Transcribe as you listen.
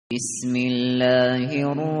بسم الله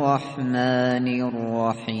الرحمن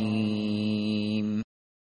الرحيم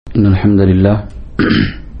إن الحمد لله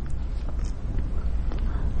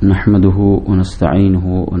نحمده ونستعينه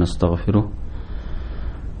ونستغفره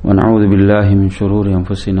ونعوذ بالله من شرور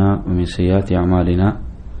أنفسنا ومن سيئات أعمالنا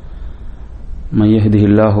من يهده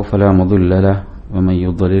الله فلا مضل له ومن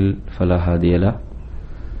يضلل فلا هادي له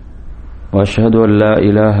وأشهد أن لا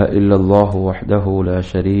إله إلا الله وحده لا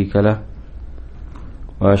شريك له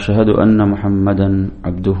وأشهد أن محمدا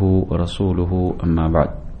عبده ورسوله أما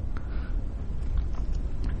بعد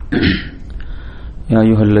يا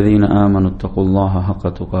أيها الذين آمنوا اتقوا الله حق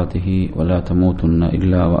تقاته ولا تموتن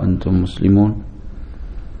إلا وأنتم مسلمون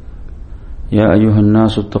يا أيها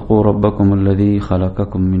الناس اتقوا ربكم الذي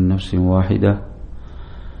خلقكم من نفس واحدة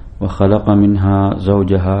وخلق منها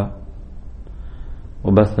زوجها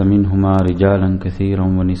وبث منهما رجالا كثيرا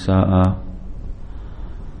ونساء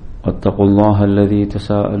واتقوا الله الذي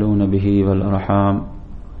تساءلون به والأرحام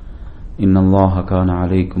إن الله كان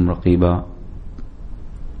عليكم رقيبا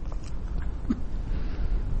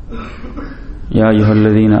يا أيها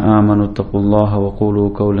الذين آمنوا اتقوا الله وقولوا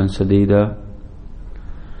قولا سديدا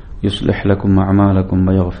يصلح لكم أعمالكم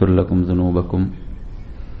ويغفر لكم ذنوبكم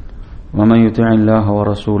ومن يطع الله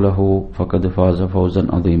ورسوله فقد فاز فوزا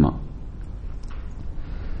عظيما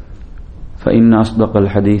فإن أصدق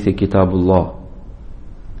الحديث كتاب الله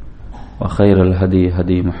وخير الهدي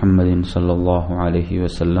هدي محمد صلى الله عليه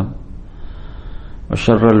وسلم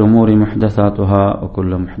وشر الأمور محدثاتها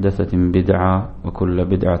وكل محدثة بدعة وكل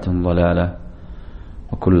بدعة ضلالة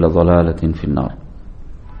وكل ضلالة في النار.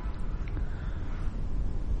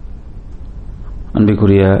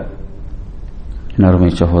 அன்பிற்குரிய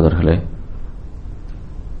அருமை சகோதரர்களே,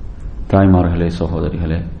 தாய்மார்களே,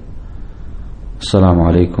 சகோதரிகளே, அஸ்ஸலாமு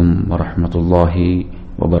அலைக்கும் வரஹ்மத்துல்லாஹி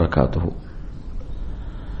வபரகாத்துஹு.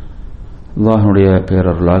 அல்லாஹ்வுடைய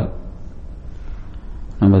பேரருளால்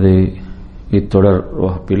நமது இத்தொடர்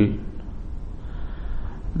வகுப்பில்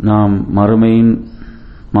நாம் மறுமையின்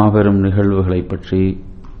மாபெரும் நிகழ்வுகளை பற்றி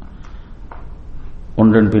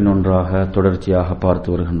ஒன்றன் பின் ஒன்றாக தொடர்ச்சியாக பார்த்து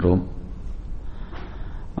வருகின்றோம்.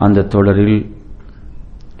 அந்த தொடரில்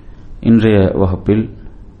இன்றைய வகுப்பில்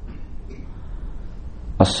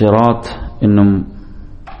அஸ்ஸிராத் என்னும்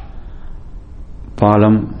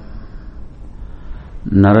பாலம்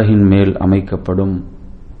நரகின் மேல் அமைக்கப்படும்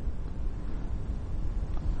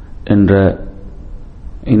என்ற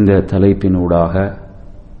இந்த தலைப்பினூடாக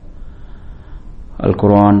அல்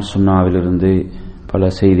குர்ஆன் சுன்னாவிலிருந்து பல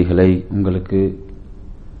செய்திகளை உங்களுக்கு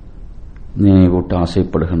நினைவூட்ட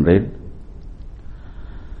ஆசைப்படுகின்றேன்.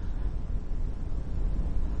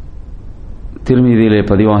 திருமீதியிலே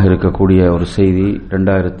பதிவாக இருக்கக்கூடிய ஒரு செய்தி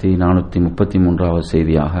 2433வது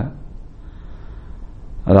செய்தியாக,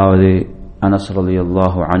 அதாவது அனஸ்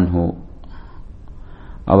ரலியல்லாஹு அன்ஹு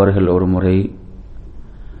அவர்கள் ஒரு முறை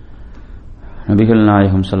நபிகள்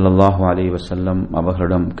நாயகம் ஸல்லல்லாஹு அலைஹி வஸல்லம்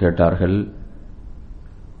அவர்களிடம் கேட்டார்கள்,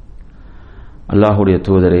 அல்லாஹ்வுடைய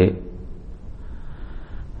தூதரே,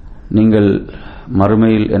 நீங்கள்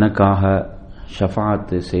மறுமையில் எனக்காக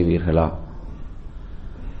ஷஃபாஅத் செய்வீர்களா,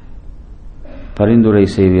 பரிந்துரை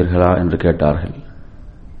செய்வீர்களா என்று கேட்டார்கள்.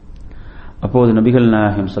 அப்போது நபிகள்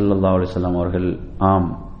நாயகம் ஸல்லல்லாஹு அலைஹி வஸல்லம் அவர்கள்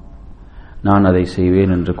ஆம், நான் அதை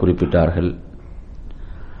செய்வேன் என்று குறிப்பிட்டார்கள்.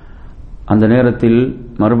 அந்த நேரத்தில்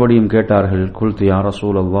மறுபடியும் கேட்டார்கள், குல்து யா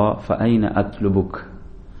ரசூலல்லாஹ் ஃபஐன அத்லுபுக்,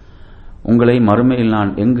 உங்களை மறுமையில்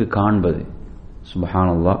நான் எங்கு காண்பது?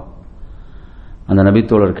 சுப்ஹானல்லாஹ். அந்த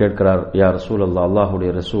நபித்தோழர் கேட்கிறார், யா ரசூலல்லாஹ், அல்லாஹ்வுடைய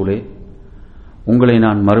ரசூலே, உங்களை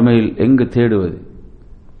நான் மறுமையில் எங்கு தேடுவது?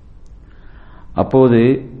 அப்போது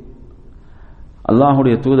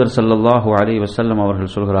அல்லாஹ்வுடைய தூதர் ஸல்லல்லாஹு அலைஹி வஸல்லம்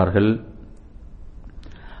அவர்கள் சொல்கிறார்கள்,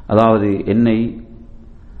 அதாவது என்னை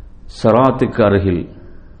ஸிராத்துக்கு அருகில்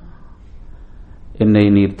என்னை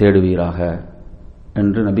நீர் தேடுவீராக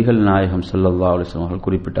என்று நபிகள் நாயகம் ஸல்லல்லாஹு அலைஹி வஸல்லம் அவர்கள்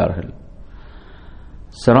குறிப்பிட்டார்கள்.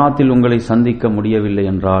 ஸிராத்தில் உங்களை சந்திக்க முடியவில்லை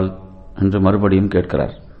என்றால் என்று மறுபடியும்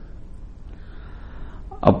கேட்கிறார்.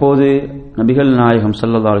 அப்போது நபிகள் நாயகம்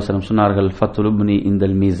ஸல்லல்லாஹு அலைஹி வஸல்லம் சொன்னார்கள், ஃபத்லுப்னி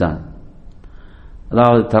இந்தல் மீசான்,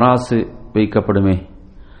 அதாவது தராசு வைக்கப்படுமே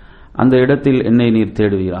அந்த இடத்தில் என்னை நீர்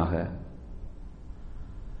தேடுவீராக.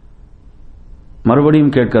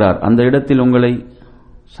 மறுபடியும் கேட்கிறார், அந்த இடத்தில் உங்களை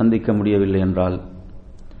சந்திக்க முடியவில்லை என்றால்?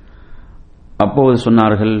 அப்போது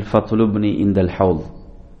சொன்னார்கள், ஃபத்லுப்னி இந்தல் ஹவுல்,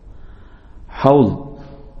 ஹவுல்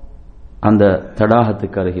அந்த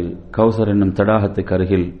தடாகத்துக்கு அருகில், கௌசர் என்னும் தடாகத்துக்கு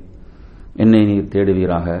அருகில் என்னை நீர்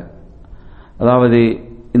தேடுவீராக. அதாவது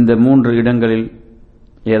இந்த 3 இடங்களில்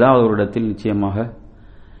ஏதாவது ஒரு இடத்தில் நிச்சயமாக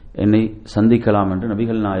என்னை சந்திக்கலாம் என்று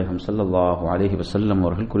நபிகள் நாயகம் ஸல்லல்லாஹு அலைஹி வஸல்லம்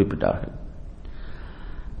அவர்கள் குறிப்பிட்டார்கள்.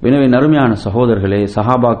 எனவே நறுமையான சகோதரர்களே,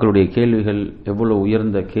 சஹாபாக்களுடைய கேள்விகள் எவ்வளவு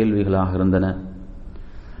உயர்ந்த கேள்விகளாக இருந்தன.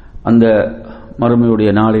 அந்த மறுமையுடைய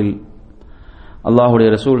நாளில் அல்லாஹுடைய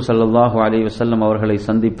ரசூல் ஸல்லல்லாஹு அலைஹி வஸல்லம் அவர்களை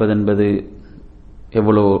சந்திப்பதென்பது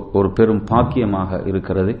எவ்வளவு ஒரு பெரும் பாக்கியமாக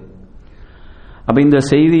இருக்கிறது. அப்ப இந்த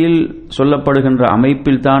செய்தியில் சொல்லப்படுகின்ற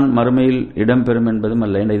அமைப்பில் தான் மறுமையில் இடம்பெறும் என்பதும்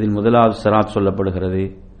அல்ல. இதில் முதலாவது சிராத் சொல்லப்படுகிறது,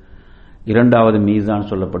 இரண்டாவது மீசான்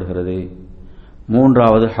சொல்லப்படுகிறது,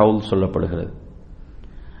 மூன்றாவது ஹவுல் சொல்லப்படுகிறது.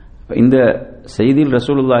 இந்த செய்தியில்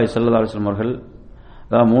ரசூலுல்லாஹி ஸல்லல்லாஹு அலைஹி வஸல்லம் அவர்கள்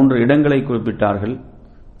 3 இடங்களை குறிப்பிட்டார்கள்.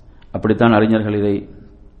 அப்படித்தான் அறிஞர்கள் இதை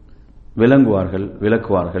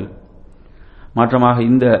விளக்குவார்கள். மாற்றமாக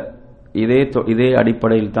இதே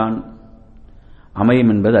அடிப்படையில் தான்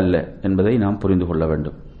அமையும் என்பது அல்ல என்பதை நாம் புரிந்து கொள்ள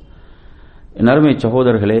வேண்டும். என் அருமை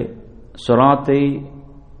சகோதரர்களே, ஸிராத்தை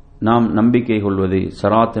நாம் நம்பிக்கை கொள்வது,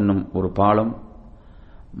 ஸிராத் என்னும் ஒரு பாலம்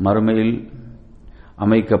மறுமையில்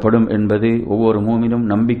அமைக்கப்படும் என்பது ஒவ்வொரு மூமினும்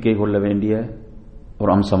நம்பிக்கை கொள்ள வேண்டிய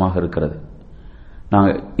ஒரு அம்சமாக இருக்கிறது.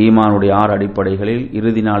 நாங்கள் ஈமானுடைய 6 அடிப்படைகளில்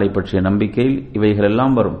இறுதி நாளை பற்றிய நம்பிக்கையில்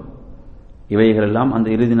இவைகளெல்லாம் வரும். இவைகளெல்லாம் அந்த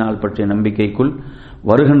இறுதி நாள் பற்றிய நம்பிக்கைக்குள்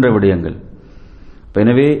வருகின்ற விடயங்கள்.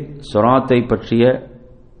 எனவே ஸிராத்தை பற்றிய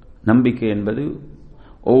நம்பிக்கை என்பது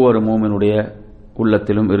ஒவ்வொரு மூமினுடைய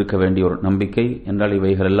உள்ளத்திலும் இருக்க வேண்டிய ஒரு நம்பிக்கை. என்றால்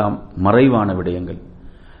இவைகளெல்லாம் மறைவான விடயங்கள்.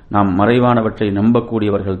 நாம் மறைவானவற்றை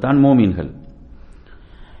நம்பக்கூடியவர்கள் தான் மூமின்கள்.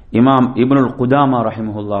 இமாம் இப்னுல் குதாமா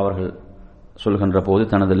ரஹிமஹுல்லா அவர்கள் சொல்கின்ற போது,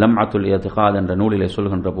 தனது லம்அத்துல் இஅ்திகாத் என்ற நூலிலே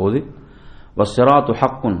சொல்கின்ற போது, வஸ்ஸிராத்து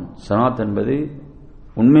ஹக்குன், ஸிராத் என்பது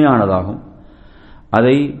உண்மையானதாகும்.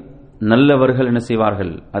 அதை நல்லவர்கள் என்ன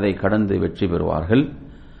செய்வார்கள்? அதை கடந்து வெற்றி பெறுவார்கள்.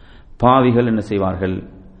 பாவிகள் என்ன செய்வார்கள்?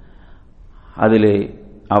 அதிலே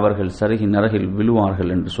அவர்கள் சருகி நரகில்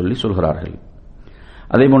விழுவார்கள் என்று சொல்கிறார்கள்.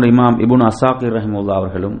 அதேபோன்று இமாம் இப்னு அஸாகிர் ரஹிமஹுல்லா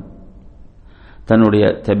அவர்களும் தன்னுடைய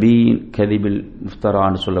தபீன் கதிபில்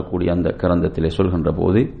முஃப்தரான்னு சொல்லக்கூடிய அந்த கிரந்தத்திலே சொல்கின்ற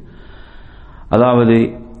போது, அதாவது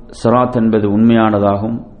ஸிராத் என்பது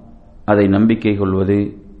உண்மையானதாகும், அதை நம்பிக்கை கொள்வது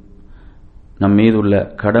நம் மீதுள்ள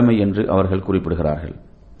கடமை என்று அவர்கள் குறிப்பிடுகிறார்கள்.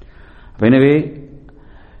 எனவே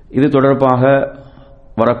இது தொடர்பாக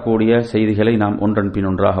வரக்கூடிய செய்திகளை நாம் ஒன்றன் பின்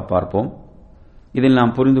ஒன்றாக பார்ப்போம். இதில்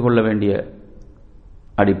நாம் புரிந்து கொள்ள வேண்டிய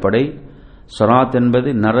அடிப்படை, ஸிராத் என்பது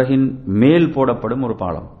நரகின் மேல் போடப்படும் ஒரு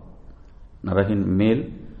பாலம். நரகின் மேல்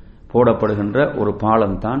போடப்படுகின்ற ஒரு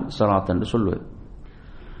பாலம் தான் ஸிராத் என்று சொல்வது.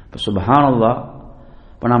 சுப்ஹானல்லாஹ்,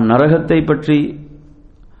 இப்போ நாம் நரகத்தை பற்றி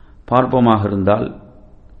பார்ப்போமாக இருந்தால்,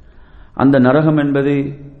 அந்த நரகம் என்பது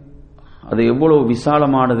அது எவ்வளவு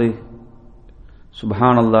விசாலமானது.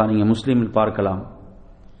 சுப்ஹானல்லாஹ், நீங்கள் முஸ்லீமில் பார்க்கலாம்.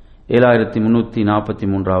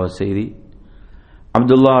 7343வது செய்தி,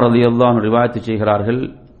 அப்துல்லா ரலியல்லாஹு அன்ஹு ரிவாயத்து செய்கிறார்கள்,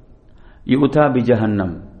 யுதா பி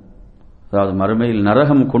ஜஹன்னம், அதாவது மறுமையில்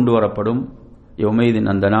நரகம் கொண்டு வரப்படும். யௌமைதின்,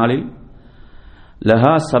 அந்த நாளில்,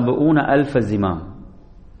 லஹா 70,000 ஜிமாம்,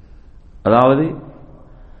 அதாவது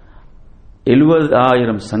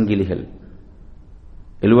 70,000 சங்கிலிகள்.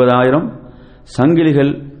 70,000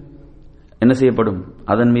 சங்கிலிகள் என்ன செய்யப்படும்?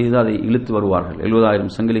 அதன் மீது அதை இழுத்து வருவார்கள். 70,000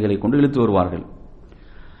 சங்கிலிகளை கொண்டு இழுத்து வருவார்கள்.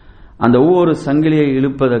 அந்த ஒவ்வொரு சங்கிலியை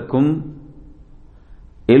இழுப்பதற்கும்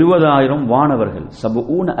 70,000 வானவர்கள்,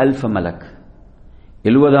 70,000 மலக்,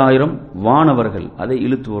 70,000 வானவர்கள் அதை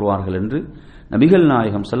இழுத்து வருவார்கள் என்று நபிகள்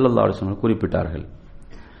நாயகம் ஸல்லல்லாஹு அலைஹி வஸல்லம் குறிப்பிட்டார்கள்.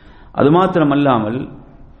 அது மாத்திரமல்லாமல்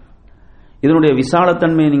இதனுடைய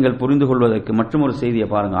விசாலத்தன்மையை நீங்கள் புரிந்து கொள்வதற்கு மற்றொரு செய்தியை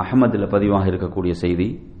பாருங்கள். அஹ்மதில் பதிவாக இருக்கக்கூடிய செய்தி,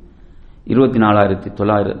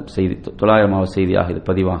 24,900வது செய்தியாக இது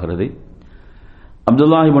பதிவாகிறது.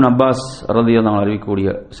 அப்துல்லாஹ் இப்னு அப்பாஸ் ரலியல்லாஹு அன்ஹு அறிவிக்கக்கூடிய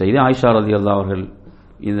செய்தி, ஆயிஷா ரலியல்லாஹு அவர்கள்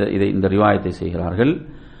இந்த ரிவாயத்தை செய்கிறார்கள்.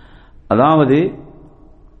 அதாவது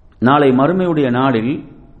நாளை மறுமையுடைய நாளில்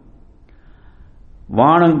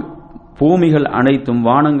பூமிகள் அனைத்தும்,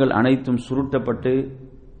 வானங்கள் அனைத்தும் சுருட்டப்பட்டு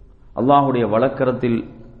அல்லாஹுடைய வலக்கரத்தில்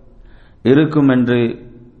இருக்கும் என்று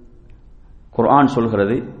குர்ஆன்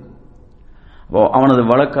சொல்கிறது. அவனது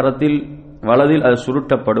வலக்கரத்தில் வலதில் அது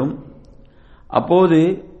சுருட்டப்படும். அப்போது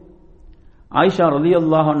ஆயிஷா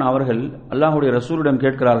ரலியல்லாஹு அன்ஹா அவர்கள் அல்லாஹ்வுடைய ரசூலிடம்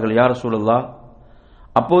கேட்கிறார்கள், யா ரசூலல்லாஹ்,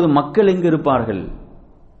 அப்போது மக்கள் எங்கு இருப்பார்கள்?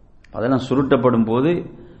 அதெல்லாம் சுருட்டப்படும் போது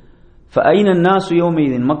ஃபஐன الناس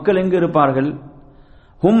يومئذ, மக்கள் எங்கு இருப்பார்கள்?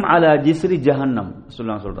 ஹும் அலா ஜிஸ்ரி ஜஹன்னம்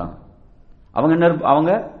சொல்றாங்க.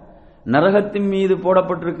 அவங்க நரகத்தின் மீது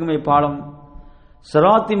போடப்பட்டிருக்குமே பாலம்,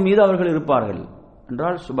 ஸிராத்தின் மீது அவர்கள் இருப்பார்கள்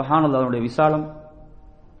என்றால் சுப்ஹானல்லாஹ், அதனுடைய விசாலம்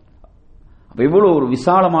எவ்வளவு ஒரு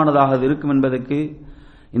விசாலமானதாக இருக்கும் என்பதற்கு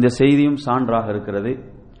இந்த செய்தியும் சான்றாக இருக்கிறது.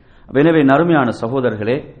 எனவே நறுமையான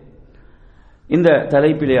சகோதரர்களே, இந்த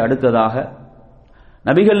தலைப்பிலே அடுத்ததாக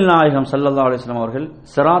நபிகள் நாயகம் ஸல்லல்லாஹு அலைஹி வஸல்லம் அவர்கள்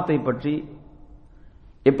ஸிராத்தை பற்றி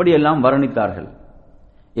எப்படியெல்லாம் வர்ணித்தார்கள்,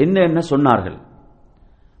 என்ன சொன்னார்கள்.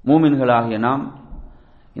 மூமின்களாகிய நாம்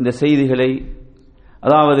இந்த செய்திகளை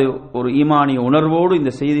அதாவது ஒரு ஈமானிய உணர்வோடு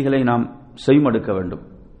இந்த செய்திகளை நாம் செவிமடுக்க வேண்டும்.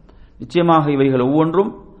 நிச்சயமாக இவைகள்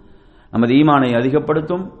ஒவ்வொன்றும் நமது ஈமானை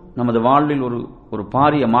அதிகப்படுத்தும், நமது வாழ்வில் ஒரு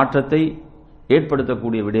பாரிய மாற்றத்தை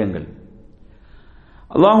ஏற்படுத்தக்கூடிய விடயங்கள்.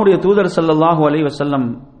 அல்லாஹ்வுடைய தூதர் ஸல்லல்லாஹு அலைஹி வஸல்லம்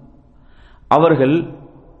அவர்கள்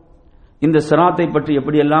இந்த சிராத்தை பற்றி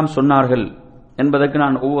எப்படியெல்லாம் சொன்னார்கள் என்பதற்கு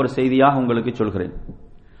நான் ஒவ்வொரு செய்தியாக உங்களுக்கு சொல்கிறேன்.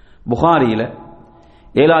 புகாரியில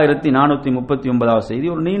 7439 செய்தி,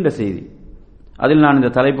 ஒரு நீண்ட செய்தி. அதில் நான் இந்த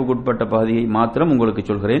தலைப்புக்குட்பட்ட பகுதியை மாத்திரம் உங்களுக்கு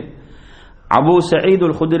சொல்கிறேன். அபூ சயீத்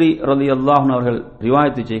அல் குத்ரி ரலியல்லாஹு அன்ஹு அவர்கள்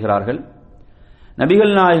ரிவாயத்து செய்கிறார்கள்.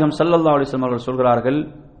 நபிகள் நாயகம் ஸல்லல்லாஹு அலைஹி வஸல்லம் அவர்கள் சொல்கிறார்கள்,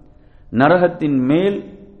 நரகத்தின் மேல்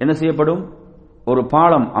என்ன செய்யப்படும்? ஒரு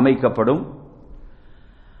பாலம் அமைக்கப்படும்.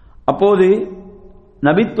 அப்போது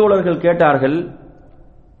நபித்தோழர்கள் கேட்டார்கள்,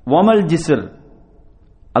 வமல் ஜிஸ்ர்,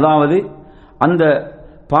 அதாவது அந்த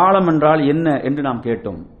பாலம் என்றால் என்ன என்று நாம்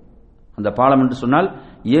கேட்டோம். அந்த பாலம் என்று சொன்னால்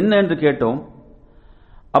என்ன என்று கேட்டோம்.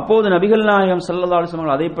 அப்போது நபிகள் நாயகம் ஸல்லல்லாஹு அலைஹி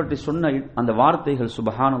வஸல்லம் அதை பற்றி சொன்ன அந்த வார்த்தைகள்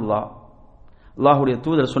சுப்ஹானல்லாஹ், அல்லாஹ்வுடைய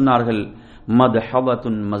தூதர் சொன்னார்கள்,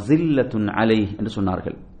 மத்ஹபத்துன் மஸில்லத்துன் அலைஹ் என்று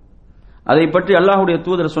சொன்னார்கள். அதை பற்றி அல்லாஹ்வுடைய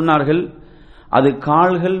தூதர் சொன்னார்கள், அது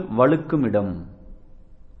கால்கள் வழுக்கும் இடம்,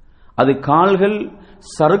 அது கால்கள்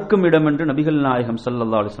சறுக்கும் இடம் என்று நபிகள் நாயகம்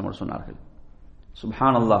ஸல்லல்லாஹு அலைஹி வஸல்லம் சொன்னார்கள்.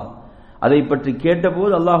 சுப்ஹானல்லாஹ், அதை பற்றி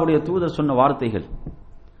கேட்டபோது அல்லாஹ்வுடைய தூதர் சொன்ன வார்த்தைகள்,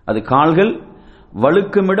 அது கால்கள்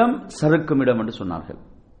வழுக்கும் இடம் சறுக்கும் இடம் என்று சொன்னார்கள்.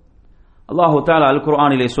 அல்லாஹ் தஆலா அல்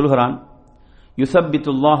குர்ஆனிலே சொல்கிறான்,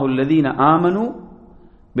 யுஸப்பித்துல்லாஹு அல்லதீன ஆமனு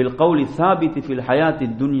பில் கௌலி ஸாபித் ஃபில் ஹயாத்தி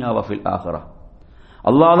துன்யா வ ஃபில் ஆகிரா.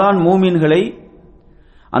 அல்லாஹ் தான் மூமின்களை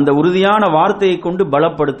அந்த உறுதியான வார்த்தையை கொண்டு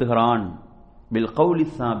பலப்படுத்துகிறான். பில் கௌலி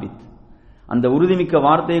ஸாபித், அந்த உறுதிமிக்க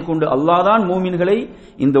வார்த்தையை கொண்டு அல்லாஹ் தான் மூமின்களை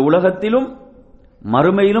இந்த உலகத்திலும்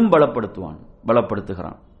மறுமையிலும்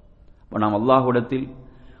பலப்படுத்துகிறான். நாம் அல்லாஹ்விடத்தில்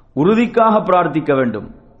உறுதிக்காக பிரார்த்திக்க வேண்டும்.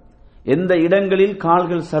 எந்த இடங்களில்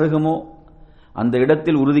கால்கள் சருகுமோ அந்த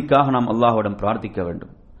இடத்தில் உறுதிக்காக நாம் அல்லாஹ்விடம் பிரார்த்திக்க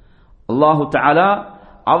வேண்டும். அல்லாஹு தஆலா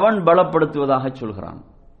அவன் பலப்படுத்துவதாக சொல்கிறான்.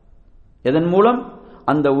 இதன் மூலம்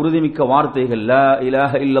அந்த உறுதிமிக்க வார்த்தைகள் லா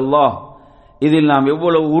இலாஹ இல்லல்லாஹ், இதில் நாம்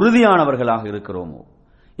எவ்வளவு உறுதியானவர்களாக இருக்கிறோமோ,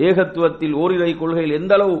 ஏகத்துவத்தில் ஓரிரை கொள்கையில்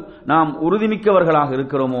எந்த அளவு நாம் உறுதிமிக்கவர்களாக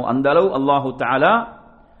இருக்கிறோமோ அந்த அளவு அல்லாஹு தஆலா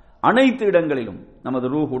அனைத்து இடங்களிலும், நமது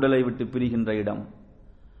ரூஹ் உடலை விட்டு பிரிகின்ற இடம்,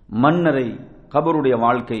 மன்னரை, கபருடைய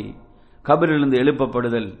வாழ்க்கை, கபரிலிருந்து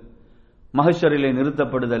எழுப்பப்படுதல், மஹ்ஷரிலே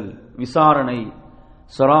நிறுத்தப்படுதல், விசாரணை,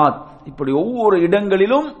 ஸிராத், இப்படி ஒவ்வொரு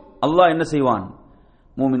இடங்களிலும் அல்லாஹ் என்ன செய்வான்?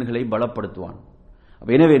 மூமின்களை பலப்படுத்துவான்.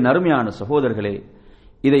 எனவே நறுமையான சகோதரர்களே,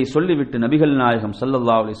 இதை சொல்லிவிட்டு நபிகள் நாயகம்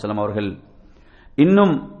ஸல்லல்லாஹு அலைஹி வஸல்லம் அவர்கள்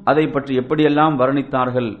இன்னும் அதை பற்றி எப்படியெல்லாம்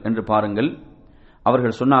வர்ணித்தார்கள் என்று பாருங்கள்.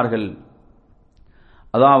 அவர்கள் சொன்னார்கள்,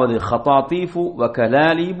 அதாவது ஹதாதீஃபு வ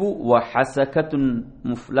கலாலிபு வ ஹஸகத்துன்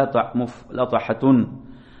முஃப்லதஹத்துன்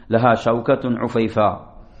லஹா ஷௌகத்துன் உஃபைஃபா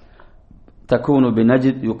தகூனு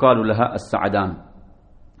பினஜ்த் யுகாலு லஹா அஸ்ஸஅதான்.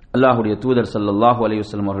 அல்லாஹ்வுடைய தூதர் ஸல்லல்லாஹு அலைஹி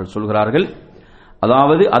வஸல்லம் அவர்கள் சொல்கிறார்கள்,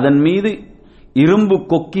 அதாவது அதன் மீது இரும்பு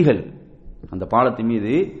கொக்கிகள், அந்த பாலத்தின்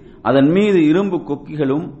மீது அதன் மீது இரும்பு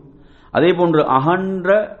கொக்கிகளும் அதே போன்று அகன்ற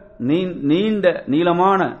நீண்ட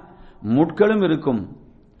நீளமான முட்களும் இருக்கும்.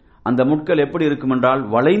 அந்த முட்கள் எப்படி இருக்கும் என்றால்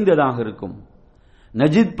வளைந்ததாக இருக்கும்.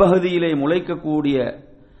 நஜித் பகுதியிலே முளைக்கக்கூடிய,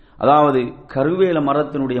 அதாவது கருவேல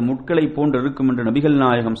மரத்தினுடைய முட்களை போன்று இருக்கும் என்று நபிகள்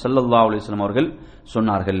நாயகம் ஸல்லல்லாஹு அலைஹி வஸல்லம் அவர்கள்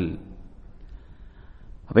சொன்னார்கள்.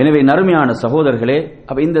 எனவே நறுமையான சகோதரர்களே,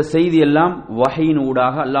 இந்த செய்தி எல்லாம் வஹீன்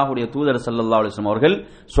ஊடாக அல்லாஹ்வுடைய தூதர் ஸல்லல்லாஹு அலைஹி வஸல்லம் அவர்கள்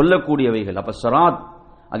சொல்லக்கூடியவைகள். அப்ப ஸிராத்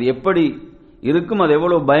அது எப்படி இருக்கும், அது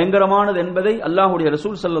எவ்வளவு பயங்கரமானது என்பதை அல்லாஹ்வுடைய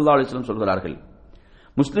ரசூல் ஸல்லல்லாஹு அலைஹி வஸல்லம் சொல்கிறார்கள்.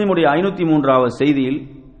 முஸ்லிமுடைய 503வது செய்தியில்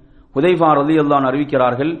ஹுதைஃபா ரலியல்லாஹு அன்ஹு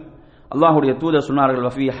அறிவிக்கிறார்கள், அல்லாஹ்வுடைய தூதர் சொன்னார்கள்,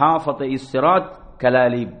 வஃபி ஹாஃபத இஸ்ஸிராத்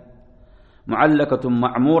கலாலிப் முஅல்லகத்துன்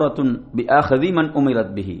மஅமூரத்துன் பிஆഖதி மன்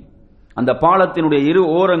உமிரத் பிஹி. அந்த பாலத்தினுடைய இரு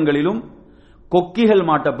ஓரங்களிலும் கொக்கிகள்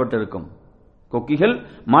மாட்டப்பட்டிருக்கும். கொக்கிகள்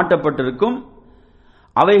மாட்டப்பட்டிருக்கும்.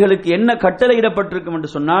 அவைகளுக்கு என்ன கட்டளையிடப்பட்டிருக்கும் என்று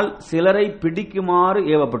சொன்னால், சிலரை பிடிக்குமாறு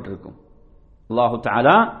ஏவப்பட்டிருக்கும். அல்லாஹு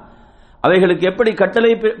தஆலா அவைகளுக்கு எப்படி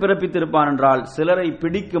கட்டளை பிறப்பித்திருப்பான் என்றால், சிலரை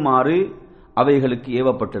பிடிக்குமாறு அவைகளுக்கு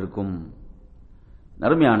ஏவப்பட்டிருக்கும்.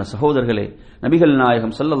 நறுமையான சகோதரர்களே, நபிகள்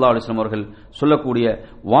நாயகம் ஸல்லல்லாஹு அலைஹி வஸல்லம் அவர்கள் சொல்லக்கூடிய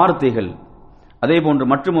வார்த்தைகள். அதே போன்று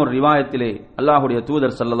மற்றும் ஒரு ரிவாயத்திலே அல்லாஹ்வுடைய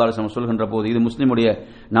தூதர் ஸல்லல்லாஹு அலைஹி வஸல்லம் சொல்கின்ற போது, இது முஸ்லிமுடைய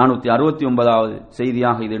 469வது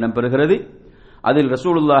செய்தியாக இது இடம்பெறுகிறது. அதில்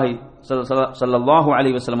ரசூலுல்லாஹி ஸல்லல்லாஹு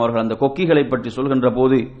அலைஹி வஸல்லம் அவர்கள் அந்த கொக்கிகளை பற்றி சொல்கின்ற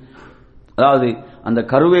போது, அதாவது அந்த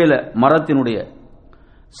கருவேல மரத்தினுடைய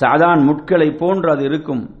சாதான் முட்களை போன்று அது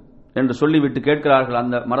இருக்கும் என்று சொல்லிவிட்டு கேட்கிறார்கள்,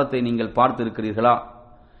 அந்த மரத்தை நீங்கள் பார்த்திருக்கிறீர்களா?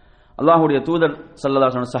 அல்லாஹ்வுடைய தூதர் ஸல்லல்லாஹு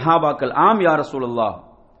அலைஹி வஸல்லம் சஹாபாக்கள் ஆம் யா ரசூலுல்லாஹ்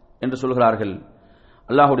என்று சொல்கிறார்கள்.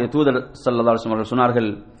 அல்லாஹ்வுடைய தூதர் ஸல்லல்லாஹு அலைஹி வஸல்லம் சொன்னார்கள்,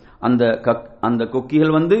 அந்த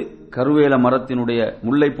கொக்கிகள் கருவேல மரத்தினுடைய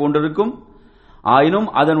முல்லை போன்றிருக்கும். ஆயினும்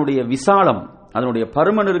அதனுடைய விசாலம், அதனுடைய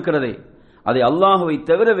பருமன் இருக்கிறதே, அதை அல்லாஹுவை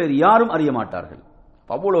தவிர வேறு யாரும் அறிய மாட்டார்கள்.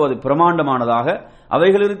 அவ்வளவு அது பிரமாண்டமானதாக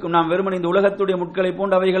அவைகள் இருக்கும். நாம் வெறுமனே இந்த உலகத்துடைய முட்களை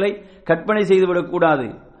போன்ற அவைகளை கற்பனை செய்துவிடக் கூடாது.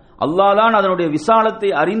 அல்லாஹ் தான் அதனுடைய விசாலத்தை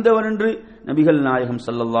அறிந்தவன் என்று நபிகள் நாயகம்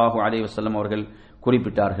ஸல்லல்லாஹு அலைஹி வஸல்லம் அவர்கள்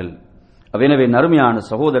குறிப்பிட்டார்கள். எனவே நறுமையான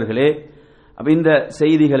சகோதரர்களே, இந்த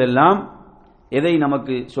செய்திகள் எல்லாம் எதை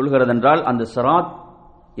நமக்கு சொல்கிறதென்றால், அந்த சிராத்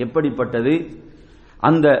எப்படிப்பட்டது,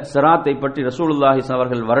 அந்த சிராத்தை பற்றி ரசூலுல்லாஹி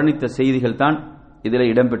அவர்கள் வர்ணித்த செய்திகள் தான் இதில்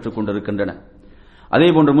இடம்பெற்றுக் கொண்டிருக்கின்றன.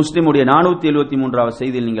 அதேபோன்று முஸ்லிமுடைய 473வது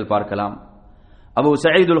செய்தியில் நீங்கள் பார்க்கலாம். அபூ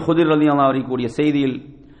சயீதுல் குத்ரி ரலியல்லாஹு அன்ஹு கூறிய செய்தியில்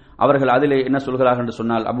அவர்கள் அதிலே என்ன சொல்கிறார்கள் என்று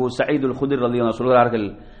சொன்னால், அபூ சயீதுல் குத்ரி ரலியல்லாஹு அன்ஹு சொல்கிறார்கள்,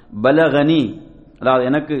 பலகனி, அதாவது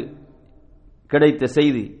எனக்கு கிடைத்த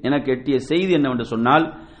செய்தி, எனக்கு எட்டிய செய்தி என்னவென்று சொன்னால்,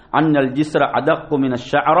 அன்னல் ஜிஸ்ர அதக்கு மின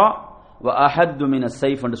ஷஅரா வ அஹத்து மின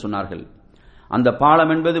ஸைஃப் என்று சொன்னார்கள். அந்த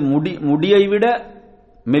பாலம் என்பது முடியை விட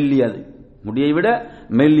மெல்லியது, முடியை விட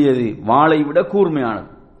மெல்லியது, வாளை விட கூர்மையானது.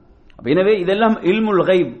 எனவே இதெல்லாம் இல்முல்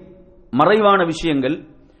கைப், மறைவான விஷயங்கள்.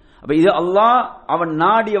 இது அல்லாஹ் அவன்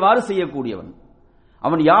நாடியவாறு செய்யக்கூடியவன்.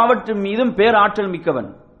 அவன் யாவற்றின் மீதும் பேராற்றல் மிக்கவன்.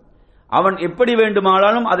 அவன் எப்படி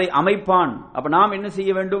வேண்டுமானாலும் அதை அமைப்பான். அப்ப நாம் என்ன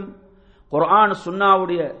செய்ய வேண்டும்? குர்ஆன்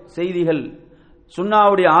சுன்னாவுடைய செய்திகள்,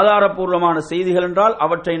 சுன்னாவுடைய ஆதாரபூர்வமான செய்திகள் என்றால்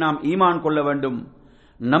அவற்றை நாம் ஈமான் கொள்ள வேண்டும்,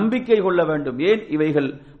 நம்பிக்கை கொள்ள வேண்டும். ஏன்? இவைகள்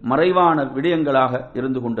மறைவான விடயங்களாக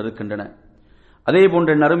இருந்து கொண்டிருக்கின்றன. அதே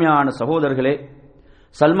போன்ற நறுமையான சகோதரர்களே,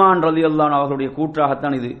 சல்மான் ரலியல்லாஹு அன்ஹு அவர்களுடைய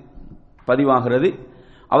கூற்றாகத்தான் இது பதிவாகிறது.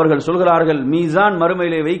 அவர்கள் சொல்கிறார்கள், மீசான்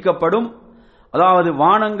மறுமையிலே வைக்கப்படும், அதாவது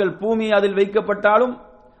வானங்கள் பூமி அதில் வைக்கப்பட்டாலும்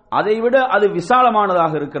அதைவிட அது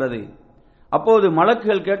விசாலமானதாக இருக்கிறது. அப்போது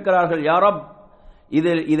மலக்குகள் கேட்கிறார்கள், யா ரப்,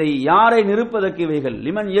 இதை யாரை நிறுப்பதற்கு இவைகள்,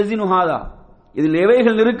 லிமன் யஸினு ஹாதா, இதில்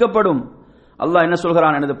எவைகள் நிறுக்கப்படும்? அல்லாஹ் என்ன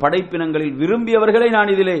சொல்கிறான், எனது படைப்பினங்களில் விரும்பியவர்களை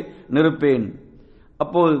நான் இதிலே நிறுப்பேன்.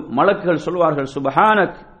 அப்போது மலக்குகள் சொல்வார்கள்,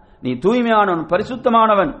 சுப்ஹானக், நீ தூய்மையானவன்,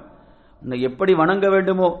 பரிசுத்தமானவன், உன்னை எப்படி வணங்க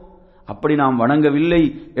வேண்டுமோ அப்படி நாம் வணங்கவில்லை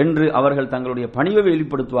என்று அவர்கள் தங்களுடைய பணிவை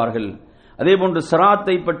வெளிப்படுத்துவார்கள். அதே போன்று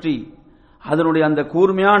சிராத்தை பற்றி, அதனுடைய அந்த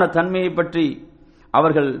கூர்மையான தன்மையை பற்றி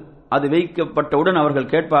அவர்கள், அது வைக்கப்பட்டவுடன்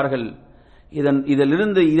அவர்கள் கேட்பார்கள்,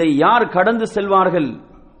 இதிலிருந்து இதை யார் கடந்து செல்வார்கள்,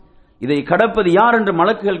 இதை கடப்பது யார் என்று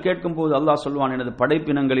மலக்குகள் கேட்கும் போது அல்லாஹ் சொல்வான், எனது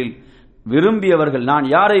படைப்பினங்களில் விரும்பியவர்கள், நான்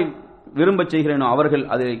யாரை விரும்ப செய்கிறேனோ அவர்கள்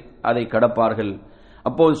அதை கடப்பார்கள்.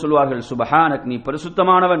 அப்போது சொல்வார்கள், சுப்ஹானக், நீ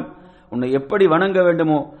பரிசுத்தமானவன், உன்னை எப்படி வணங்க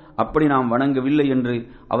வேண்டுமோ அப்படி நாம் வணங்கவில்லை என்று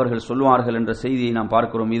அவர்கள் சொல்வார்கள் என்ற செய்தியை நாம்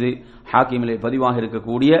பார்க்கிறோம். இது ஹாக்கிமிலே பதிவாக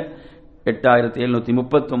இருக்கக்கூடிய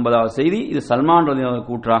 8739வது செய்தி. இது சல்மான் ரலியல்லாஹு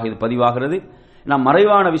கூற்றாக இது பதிவாகிறது. நாம்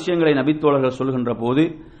மறைவான விஷயங்களை நபித்தோழர்கள் சொல்கின்ற போது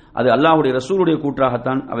அது அல்லாஹ்வுடைய ரசூலுடைய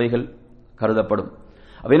கூற்றாகத்தான் அவைகள் கருதப்படும்.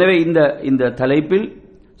 எனவே இந்த தலைப்பில்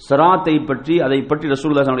சிராத்தை பற்றி, அதை பற்றி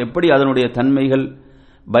ரசூலுல்லாஹ் எப்படி அதனுடைய தன்மைகள்,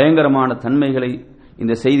 பயங்கரமான தன்மைகளை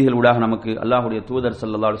இந்த செய்திகள் ஊடாக நமக்கு அல்லாஹ்வுடைய தூதர்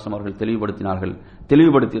ஸல்லல்லாஹு அலைஹி வஸல்லம் அவர்கள்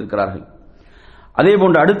தெளிவுபடுத்தி இருக்கிறார்கள். அதே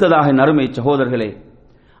போன்று அடுத்ததாக நறுமை சகோதரர்களே,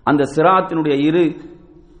 அந்த சிராத்தினுடைய இரு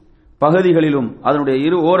பகுதிகளிலும் அதனுடைய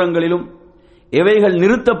இரு ஓரங்களிலும் எவைகள்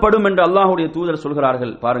நிறுத்தப்படும் என்று அல்லாஹ்வுடைய தூதர்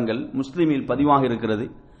சொல்கிறார்கள். பாருங்கள், முஸ்லிமில் பதிவாக இருக்கிறது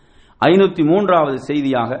 503வது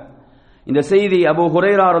செய்தியாக. இந்த செய்தி அபூ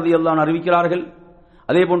ஹுரைரா ரலியல்லாஹு அன்ஹு அறிவிக்கிறார்கள்.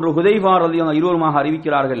 அதே போன்று ஹுதைஃபா ரலியல்லாஹு அன்ஹு இருவருமாக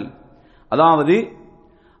அறிவிக்கிறார்கள். அதாவது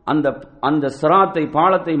அந்த சிராத்தை,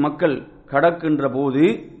 பாலத்தை மக்கள் கடக்கின்ற போது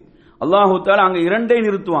அல்லாஹு தஆலா அங்கு இரண்டை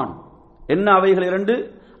நிறுத்துவான். என்ன அவைகள் இரண்டு?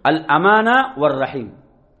 அல் அமானா வர் ரஹீம்.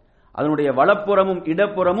 அதனுடைய வலப்புறமும்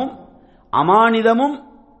இடப்புறமும் அமானிதமும்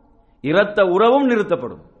இரத்த உறவும்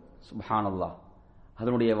நிறுத்தப்படும். சுப்ஹானல்லாஹ்.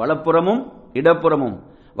 அதனுடைய வலப்புறமும் இடப்புறமும்,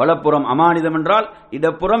 வலப்புறம் அமானிதம் என்றால்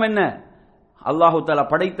இடப்புறம் என்ன? அல்லாஹு தஆலா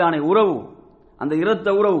படைத்தானே உறவு, அந்த இரத்த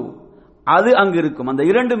உறவு, அது அங்கு இருக்கும், அந்த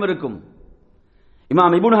இரண்டும் இருக்கும்.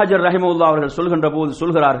 இமாம் இப்னு ஹஜர் ரஹிமஹுல்லாஹ் அவர்கள் சொல்கின்ற போது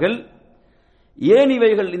சொல்கிறார்கள், ஏன்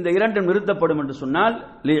இவைகள் இந்த இரண்டும் நிறுத்தப்படும் என்று சொன்னால்,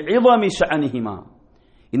 லிஇஸமி ஷஅனிஹிமா,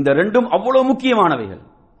 இந்த ரெண்டும் அவ்வளவு முக்கியமானவைகள்.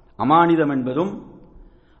 அமானிதம் என்பதும்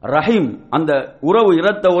ரஹீம், அந்த உறவு,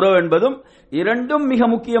 இரத்த உறவு என்பதும் இரண்டும் மிக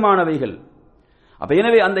முக்கியமானவைகள். அப்ப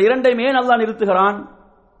எனவே அந்த இரண்டையும் ஏன் அல்லாஹ் நிறுத்துகிறான்?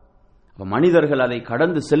 மனிதர்கள் அதை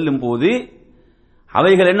கடந்து செல்லும் போது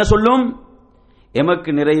அவைகள் என்ன சொல்லும்? எமக்கு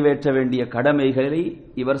நிறைவேற்ற வேண்டிய கடமைகளை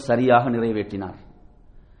இவர் சரியாக நிறைவேற்றினார்,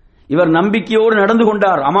 இவர் நம்பிக்கையோடு நடந்து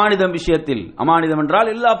கொண்டார். அமானிதம் விஷயத்தில், அமானிதம்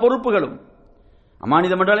என்றால் எல்லா பொறுப்புகளும்,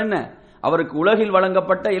 அமானிதம் என்றால் என்ன? அவருக்கு உலகில்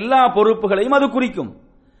வழங்கப்பட்ட எல்லா பொறுப்புகளையும் அது குறிக்கும்.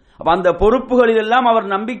 அப்ப அந்த பொறுப்புகளில் எல்லாம் அவர்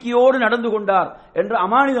நம்பிக்கையோடு நடந்து கொண்டார் என்று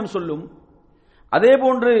அமானிதம் சொல்லும். அதே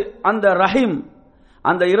போன்று அந்த ரஹீம்,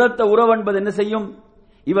 அந்த இரத்த உறவு என்பது என்ன செய்யும்?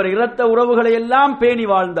 இவர் இரத்த உறவுகளை எல்லாம் பேணி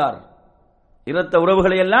வாழ்ந்தார், இரத்த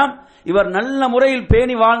உறவுகளை எல்லாம் இவர் நல்ல முறையில்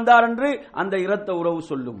பேணி வாழ்ந்தார் என்று அந்த இரத்த உறவு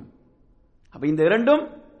சொல்லும். அப்ப இந்த இரண்டும்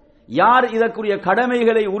யார் இதற்குரிய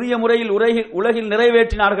கடமைகளை உரிய முறையில் உலகில்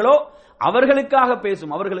நிறைவேற்றினார்களோ அவர்களுக்காக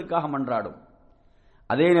பேசும், அவர்களுக்காக மன்றாடும்.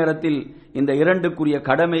 அதே நேரத்தில் இந்த இரண்டுக்குரிய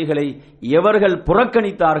கடமைகளை எவர்கள்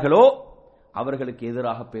புறக்கணித்தார்களோ அவர்களுக்கு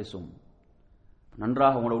எதிராக பேசும்.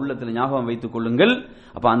 நன்றாக உங்களோட உள்ளத்தில் ஞாபகம் வைத்துக் கொள்ளுங்கள்.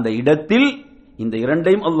 அப்ப அந்த இடத்தில் இந்த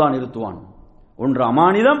இரண்டையும் அல்லாஹ் நிறுத்துவான். ஒன்று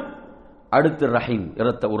அமானிதம், அடுத்து ரஹீம்,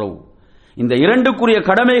 இரத்த உறவு. இந்த இரண்டுக்குரிய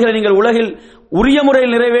கடமைகளை நீங்கள் உலகில் உரிய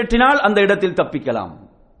முறையில் நிறைவேற்றினால் அந்த இடத்தில் தப்பிக்கலாம்.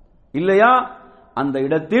 இல்லையா அந்த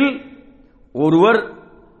இடத்தில் ஒருவர்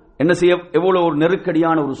என்ன செய்ய, எவ்வளவு ஒரு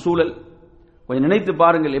நெருக்கடியான ஒரு சூழல். கொஞ்சம் நினைத்து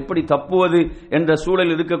பாருங்கள், எப்படி தப்புவது என்ற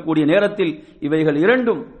சூழல் இருக்கக்கூடிய நேரத்தில் இவைகள்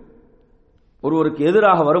இரண்டும் ஒருவருக்கு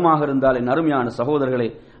எதிராக வருமாக இருந்தால் என் அருமையான சகோதரர்களை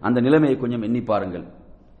அந்த நிலைமையை கொஞ்சம் எண்ணி பாருங்கள்.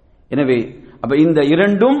 எனவே அப்ப இந்த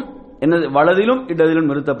இரண்டும் என்ன, வலதிலும் இடதிலும்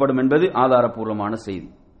நிறுத்தப்படும் என்பது ஆதாரபூர்வமான செய்தி.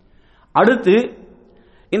 அடுத்து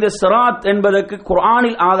இந்த சிராத் என்பதற்கு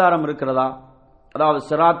குர்ஆனில் ஆதாரம் இருக்கிறதா? அதாவது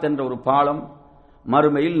சிராத் என்ற ஒரு பாலம்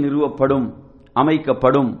மறுமையில் நிறுவப்படும்,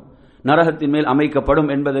 அமைக்கப்படும், நரகத்தின் மேல் அமைக்கப்படும்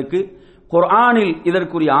என்பதற்கு குர்ஆனில்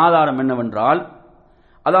இதற்குரிய ஆதாரம் என்னவென்றால்,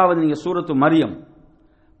 அதாவது நீங்க சூரத்து மரியம்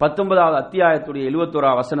 19வது அத்தியாயத்துடைய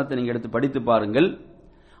 71வது வசனத்தை நீங்க எடுத்து படித்து பாருங்கள்.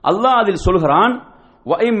 அல்லாஹ் அதில் சொல்கிறான்,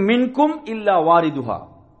 வஇம் மின்கும் இல்லா வாரிதுஹா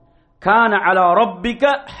கான அலா ரப்பிக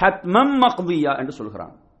ஹத்மம் மக்தியா என்று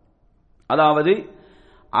சொல்கிறான். அதாவது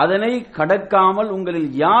அதனை கடக்காமல் உங்களில்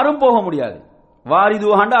யாரும் போக முடியாது.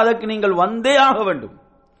 வாரிதுஹாண்ட அதற்கு நீங்கள் வந்தே ஆக வேண்டும்.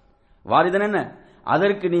 வாரிதன் என்ன,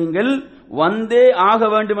 அதற்கு நீங்கள் வந்தே ஆக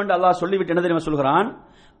வேண்டும் என்று அல்லாஹ் சொல்லிவிட்டு என்ன தெரியுமா சொல்கிறான்,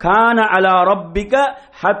 கான அலா ரப்பிக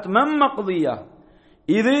ஹத்மம் மக்தியா,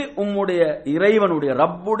 இது உம்முடைய இறைவனுடைய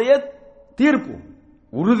ரப்புடைய தீர்ப்பு,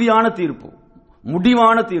 உறுதியான தீர்ப்பு,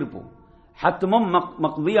 முடிவான தீர்ப்பு. ஹத்மம்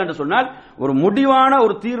மக்தி என்று சொன்னால் ஒரு முடிவான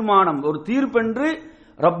ஒரு தீர்மானம், ஒரு தீர்ப்பு என்று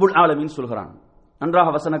ரப்புல் ஆலமீன் சொல்கிறான். நன்றாக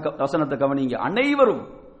வசனத்தை கவனிங்க. அனைவரும்,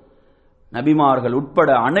 நபிமார்கள் உட்பட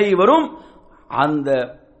அனைவரும் அந்த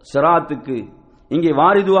சிராத்துக்கு, இங்கே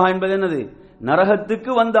வாரிதுஹா என்பது என்னது,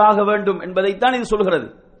 நரகத்துக்கு வந்து ஆக வேண்டும் என்பதைத்தான் இது சொல்கிறது.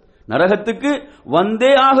 நரகத்துக்கு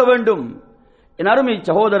வந்தே ஆக வேண்டும். என் அருமை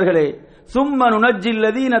சகோதரர்களே, சும்ம நுனஜ்ஜில்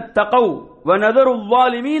லதீன தகவ் வ நதரு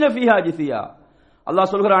ஸாலிமீன ஃபீஹா ஜிஸியா.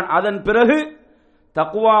 அல்லாஹ் சொல்கிறான், அதன் பிறகு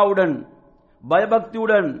தக்வாவுடன்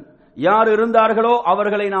பயபக்தியுடன் யார் இருந்தார்களோ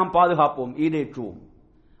அவர்களை நாம் பாதுகாப்போம், ஈடேற்றுவோம்,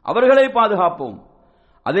 அவர்களை பாதுகாப்போம்.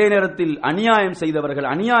 அதே நேரத்தில் அநியாயம் செய்தவர்கள்,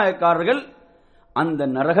 அநியாயக்காரர்கள் அந்த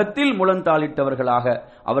நரகத்தில் முழந்தாளிட்டவர்களாக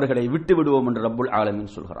அவர்களை விட்டு விடுவோம் என்று ரப்புல்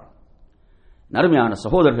ஆலமீன் சொல்கிறான். நறுமையான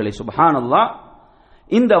சகோதரர்களே, சுப்ஹானல்லாஹ்,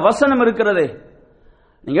 இந்த வசனம் இருக்கிறதே,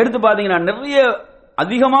 நீங்க எடுத்து பார்த்தீங்கன்னா நிறைய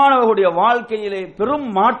அதிகமானவர்களுடைய வாழ்க்கையிலே பெரும்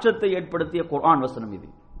மாற்றத்தை ஏற்படுத்திய குர்ஆன் வசனம் இது.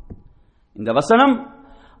 இந்த வசனம்,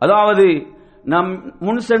 அதாவது நம்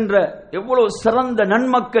முன் சென்ற எவ்வளவு சிறந்த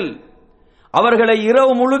நன்மக்கள் அவர்களை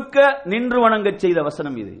இரவு முழுக்க நின்று வணங்க செய்த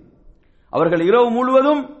வசனம் இது. அவர்கள் இரவு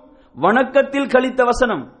முழுவதும் வணக்கத்தில் கழித்த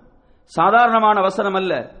வசனம், சாதாரணமான வசனம்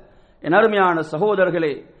அல்ல. என் அருமையான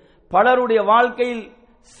சகோதரர்களே, பலருடைய வாழ்க்கையில்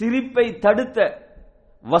சிரிப்பை தடுத்த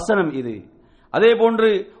வசனம் இது. அதே போன்று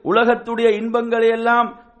உலகத்துடைய இன்பங்களை எல்லாம்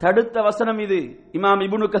தடுத்த வசனம் இது. இமாம்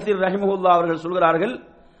இப்னு கஸீர் ரஹிமஹுல்லாஹ் அவர்கள் சொல்கிறார்கள்,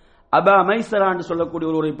 அபா மைஸரா என்று சொல்லக்கூடிய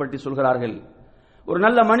ஒருவரை பற்றி சொல்கிறார்கள், ஒரு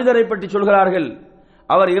நல்ல மனிதரை பற்றி சொல்கிறார்கள்.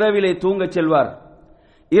 அவர் இரவிலே தூங்கச் செல்வார்.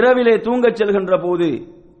 இரவிலே தூங்கச் செல்கின்ற போது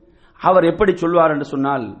அவர் எப்படி சொல்வார் என்று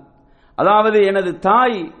சொன்னால், அதாவது எனது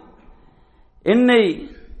தாய் என்னை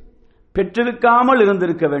பெற்றெடுக்காமல்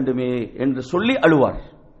இருந்திருக்க வேண்டுமே என்று சொல்லி அழுவார்.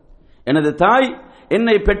 எனது தாய்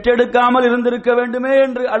என்னை பெற்றெடுக்காமல் இருந்திருக்க வேண்டுமே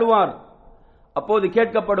என்று அழுவார். அப்போது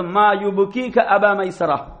கேட்கப்படும், மா யுபுகீக அபா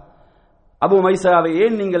மைஸரா, அபு மைஸராவை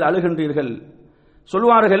ஏன் நீங்கள் அழுகின்றீர்கள்?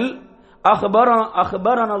 சொல்வார்கள்,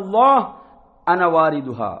 அக்பரனல்லாஹ் அன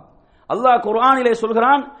வாரிதுஹா, அல்லாஹ் குர்ஆனிலே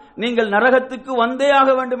சொல்கிறான் நீங்கள் நரகத்துக்கு வந்தே ஆக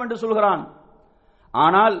வேண்டும் என்று சொல்கிறான்.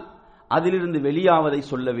 ஆனால் அதிலிருந்து வெளியாவதை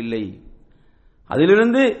சொல்லவில்லை.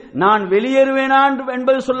 அதிலிருந்து நான் வெளியேறுவேனா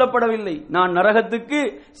என்பது சொல்லப்படவில்லை. நான் நரகத்துக்கு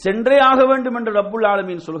சென்றே ஆக வேண்டும் என்று ரப்புல்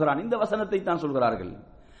ஆலமீன் சொல்கிறான். இந்த வசனத்தை தான் சொல்கிறார்கள்.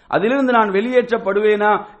 அதிலிருந்து நான்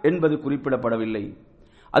வெளியேற்றப்படுவேனா என்பது குறிப்பிடப்படவில்லை.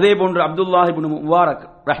 அதே போன்று அப்துல்லாஹ் இப்னு முபாரக்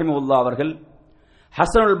ரஹிமஹுல்லாஹ் அவர்கள்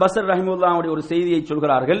ஹஸனுல் பஸ்ரி ரஹிமஹுல்லாஹ்வுடைய ஒரு செய்தியை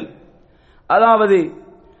சொல்கிறார்கள். அதாவது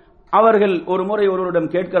அவர்கள் ஒரு முறை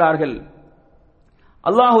ஒருவரிடம் கேட்கிறார்கள்,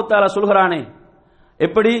 அல்லாஹு தஆலா சொல்கிறானே,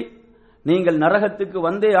 எப்படி நீங்கள் நரகத்துக்கு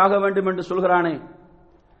வந்தே ஆக வேண்டும் என்று சொல்கிறானே,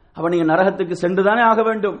 அப்ப நீங்க நரகத்துக்கு சென்றுதானே ஆக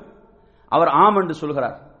வேண்டும்? அவர் ஆம் என்று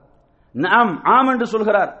சொல்கிறார். நாம் ஆம் என்று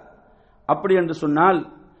சொல்கிறார். அப்படி என்று சொன்னால்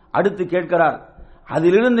அடுத்து கேட்கிறார்,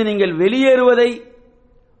 அதிலிருந்து நீங்கள்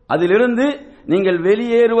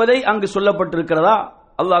வெளியேறுவதை அங்கு சொல்லப்பட்டிருக்கிறதா,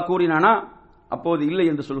 அல்லாஹ் கூறினானா? அப்போது இல்லை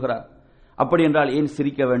என்று சொல்கிறார். அப்படி என்றால் ஏன்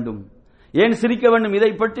சிரிக்க வேண்டும், ஏன் சிரிக்க வேண்டும்,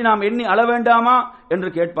 இதை பற்றி நாம் எண்ணி அள வேண்டாமா என்று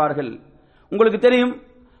கேட்பார்கள். உங்களுக்கு தெரியும்,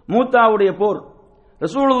 மூத்தாவுடைய போர்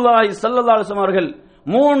ரசூலுல்லாஹி ஸல்லல்லாஹு அலைஹி வஸல்லம் அவர்கள்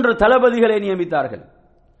 3 தளபதிகளை நியமித்தார்கள்.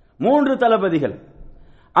 3 தளபதிகள்.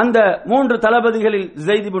 அந்த 3 தளபதிகளில்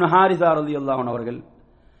ஸைத் இப்னு ஹாரிஸா ரலியல்லாஹு அன்ஹு அவர்கள்,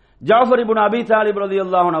 ஜாஃபர் இப்னு அபீ தாலிப்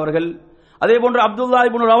ரலியல்லாஹு அன்ஹு அவர்கள், அதே போன்று அப்துல்லாஹ்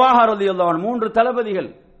இப்னு ரவாஹா ரலியல்லாஹு அன்ஹு, 3 தளபதிகள்.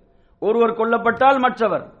 ஒருவர் கொல்லப்பட்டால்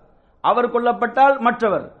மற்றவர், அவர் கொல்லப்பட்டால்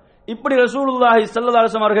மற்றவர். இப்படி ரசூலுல்லாஹி ஸல்லல்லாஹு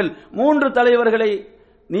அலைஹி வஸல்லம் அவர்கள் 3 தலைவர்களை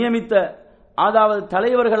நியமித்த, அதாவது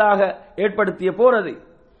தலைவர்களாக ஏற்படுத்திய போர் அது.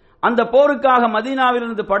 அந்த போருக்காக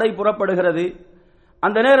மதீனாவிலிருந்து படை புறப்படுகிறது.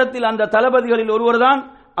 அந்த நேரத்தில் அந்த தளபதிகளில் ஒருவர்தான்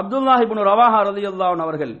அப்துல்லாஹ் இப்னு ரவாஹா ரலியல்லாஹு அன்ஹு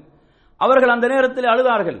அவர்கள். அவர்கள் அந்த நேரத்தில்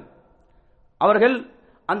அழுதார்கள். அவர்கள்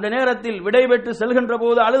அந்த நேரத்தில் விடைபெற்று செல்கின்ற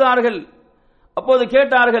போது அழுதார்கள். அப்போது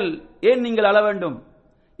கேட்டார்கள், ஏன் நீங்கள் அழ வேண்டும்,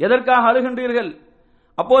 எதற்காக அழுகின்றீர்கள்?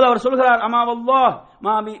 அப்போது அவர் சொல்கிறார், அமா வல்லாஹ்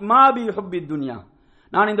மா பி ஹுப்பித் துன்யா,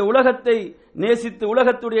 நான் இந்த உலகத்தை நேசித்து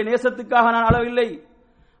உலகத்துடைய நேசத்துக்காக நான் அழவில்லை.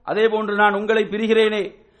 அதே போன்று நான் உங்களை பிரிகிறேனே,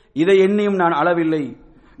 இதை எண்ணியும் நான் அழவில்லை.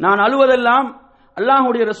 நான் அழுவதெல்லாம்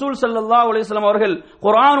அல்லாஹ்வுடைய ரசூல் ஸல்லல்லாஹு அலைஹி வஸல்லம் அவர்கள்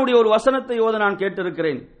குர்ஆனுடைய ஒரு வசனத்தை ஓத நான்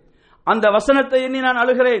கேட்டிருக்கிறேன். அந்த வசனத்தை எண்ணி நான்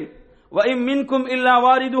அழுகிறேன். வ இம் மின்கும் இல்லா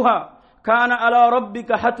வாரிதுஹா கான அலா ரப்பிக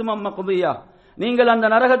ஹத்மம் மக்தியா, நீங்கள் அந்த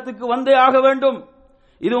நரகத்துக்கு வந்தே ஆக வேண்டும்,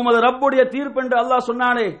 இது உமது ரப்புடைய தீர்ப்பு என்று அல்லாஹ்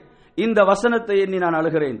சொன்னானே, இந்த வசனத்தை எண்ணி நான்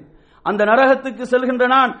அழுகிறேன். அந்த நரகத்துக்கு செல்கின்ற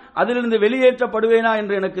நான் அதிலிருந்து வெளியேற்றப்படுவேனா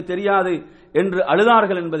என்று எனக்கு தெரியாது என்று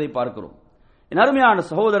அழுதார்கள் என்பதை பார்க்கிறோம். என் அருமையான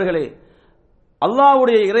சகோதரர்களே,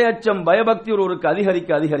 அல்லாஹ்வுடைய இறையச்சம் பயபக்தி ஒருவருக்கு அதிகரிக்க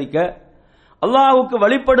அதிகரிக்க, அல்லாஹ்வுக்கு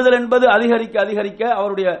வழிபடுதல் என்பது அதிகரிக்க அதிகரிக்க,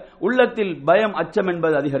 அவருடைய உள்ளத்தில் பயம் அச்சம்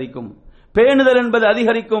என்பது அதிகரிக்கும், பேணுதல் என்பது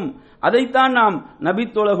அதிகரிக்கும். அதைத்தான் நாம்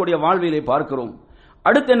நபித்தோழர்களுடைய வாழ்விலே பார்க்கிறோம்.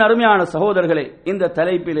 அடுத்த என் அருமையான சகோதரர்களே, இந்த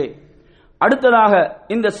தலைப்பிலே அடுத்ததாக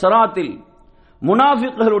இந்த ஸிராத்தில்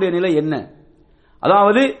முனாஃபிக்குகளுடைய நிலை என்ன,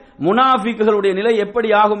 அதாவது முனாஃபிக்குகளுடைய நிலை எப்படி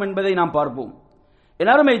ஆகும் என்பதை நாம் பார்ப்போம்.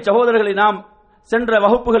 என் அருமை சகோதரர்களை, நாம் சென்ற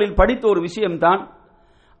வகுப்புகளில் படித்த ஒரு விஷயம்தான்,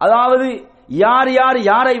 அதாவது யார் யார்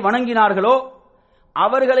யாரை வணங்கினார்களோ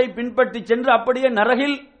அவர்களை பின்பற்றி சென்று அப்படியே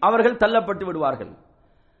நரகில் அவர்கள் தள்ளப்பட்டு விடுவார்கள்.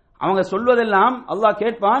 அவங்க சொல்வதெல்லாம் அல்லாஹ்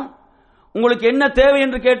கேட்பான், உங்களுக்கு என்ன தேவை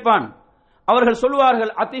என்று கேட்பான். அவர்கள்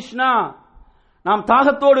சொல்வார்கள், அதிஷ்னா, நாம்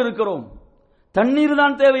தாகத்தோடு இருக்கிறோம், தண்ணீர்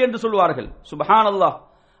தான் தேவை என்று சொல்வார்கள். சுப்ஹானல்லாஹ்.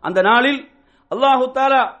 அந்த நாளில் அல்லாஹு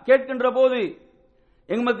தஆலா கேட்கின்ற போது,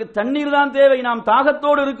 எங்களுக்கு தண்ணீர் தான் தேவை, நாம்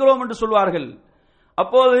தாகத்தோடு இருக்கிறோம் என்று சொல்வார்கள்.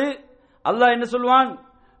 அப்போது அல்லாஹ் என்ன சொல்வான்,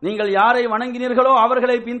 நீங்கள் யாரை வணங்கினீர்களோ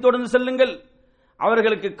அவர்களை பின்தொடர்ந்து செல்லுங்கள்,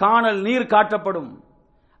 அவர்களுக்கு காணல் நீர் காட்டப்படும்,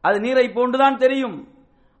 அது நீரை போன்றுதான் தெரியும்,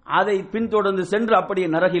 அதை பின்தொடர்ந்து சென்று அப்படியே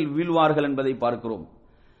நரகில் வீழ்வார்கள் என்பதை பார்க்கிறோம்.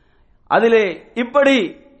 அதிலே இப்படி,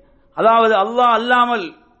 அதாவது அல்லாஹ் அல்லாமல்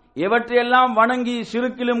எவற்றையெல்லாம் வணங்கி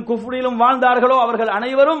ஷிர்கிலும் குஃப்ரிலும் வாழ்ந்தார்களோ அவர்கள்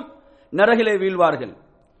அனைவரும் நரகிலே வீழ்வார்கள்.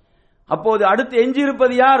 அப்போது அடுத்து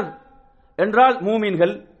எஞ்சியிருப்பது யார் என்றால்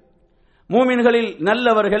மூமின்கள். மூமின்களில்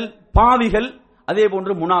நல்லவர்கள், பாவிகள், அதே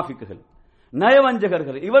போன்று முனாஃபிக்குகள்,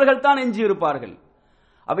 நயவஞ்சகர்கள், இவர்கள் தான் எஞ்சியிருப்பார்கள்.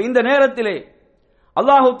 அப்ப இந்த நேரத்திலே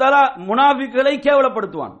அல்லாஹு தஆலா முனாஃபிக்குகளை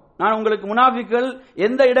கேவலப்படுத்துவான். நான் உங்களுக்கு முனாஃபிக்குகள்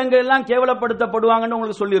எந்த இடங்கள் எல்லாம் கேவலப்படுத்தப்படுவாங்கன்னு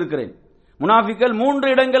உங்களுக்கு சொல்லி இருக்கிறேன். முனாஃபிக்குகள்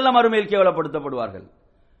 3 இடங்கள்ல மறுமையில் கேவலப்படுத்தப்படுவார்கள்.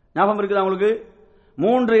 ஞாபகம் இருக்குதா உங்களுக்கு?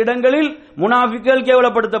 3 இடங்களில் முனாஃபிக்குகள்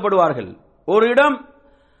கேவலப்படுத்தப்படுவார்கள். ஒரு இடம்,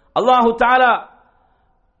 அல்லாஹு தஆலா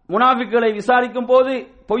முனாஃபிக்குகளை விசாரிக்கும் போது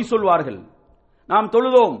பொய் சொல்வார்கள். நாம்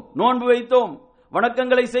தொழுதோம், நோன்பு வைத்தோம்,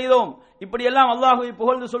 வணக்கங்களை செய்தோம், இப்படி எல்லாம் அல்லாஹ்வை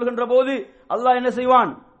புகழ்ந்து சொல்கின்ற போது அல்லாஹ் என்ன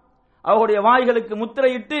செய்வான், அவருடைய வாய்களுக்கு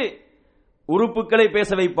முத்திரையிட்டு உறுப்புகளை பேச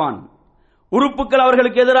வைப்பான். உறுப்புகள்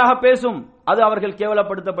அவர்களுக்கு எதிராக பேசும். அது அவர்கள்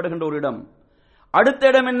கேவலப்படுத்தப்படுகின்ற ஒரு இடம். அடுத்த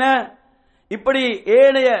இடம் என்ன, இப்படி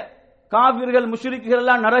ஏனைய காபிர்கள் முஷ்ரிக்குகள்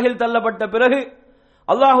எல்லாம் நரகில் தள்ளப்பட்ட பிறகு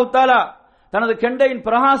அல்லாஹு தஆலா தனது கெண்டையின்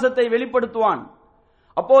பிரகாசத்தை வெளிப்படுத்துவான்.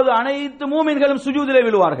 அப்போது அனைத்து மூமின்களும் சுஜூதிலே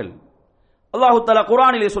விழுவார்கள். அல்லாஹு தஆலா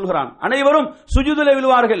குர்ஆனிலே சொல்கிறான், அனைவரும் சுஜூதிலே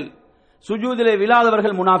விழுவார்கள். சுஜூதிலே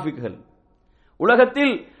விழாதவர்கள் முனாஃபிக்குகள்.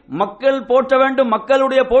 உலகத்தில் மக்கள் போற்ற வேண்டும்,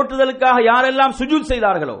 மக்களுடைய போற்றுதலுக்காக யாரெல்லாம் சுஜூத்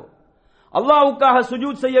செய்தார்களோ, அல்லாஹ்வுக்காக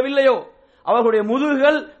சுஜூத் செய்யவில்லையோ, அவர்களுடைய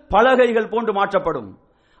முதுகுகள் பலகைகள் போன்று மாற்றப்படும்.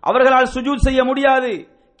 அவர்களால் சுஜூத் செய்ய முடியாது,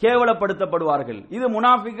 கேவலப்படுத்தப்படுவார்கள். இது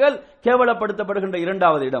முனாஃபிக்குகள் கேவலப்படுத்தப்படுகின்ற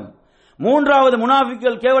இரண்டாவது இடம். மூன்றாவது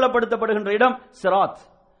முனாஃபிக்குகள் கேவலப்படுத்தப்படுகின்ற இடம் சிராத்.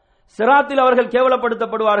 சிராத்தில் அவர்கள்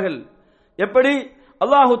கேவலப்படுத்தப்படுவார்கள். எப்படி?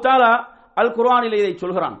 அல்லாஹு தஆலா அல் குர்ஆனிலே இதை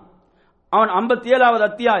சொல்கிறான். அவன் 57வது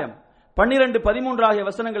அத்தியாயம் 12-13 ஆகிய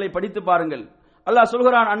வசனங்களை படித்து பாருங்கள். அல்லாஹ்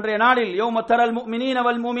சொல்கிறான், அன்றைய நாளில் யௌம தரல் முஃமினீன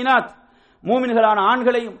வல் முஃமினாத், மூமின்களான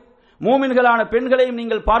ஆண்களையும் மூமின்களான பெண்களையும்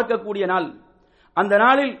நீங்கள் பார்க்கக்கூடிய நாள். அந்த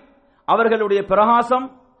நாளில் அவர்களுடைய பிரகாசம்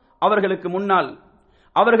அவர்களுக்கு முன்னால்,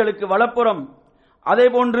 அவர்களுக்கு வலப்புறம், அதே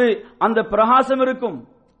போன்று அந்த பிரகாசம் இருக்கும்.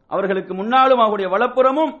 அவர்களுக்கு முன்னாலும் அவருடைய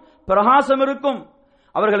வலப்புறமும் பிரகாசம் இருக்கும்.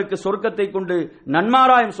 அவர்களுக்கு சொர்க்கத்தை கொண்டு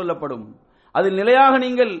நன்மாராயம் சொல்லப்படும். அதில் நிலையாக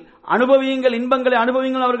நீங்கள் அனுபவியுங்கள், இன்பங்களை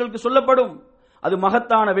அனுபவியுங்கள் அவர்களுக்கு சொல்லப்படும். அது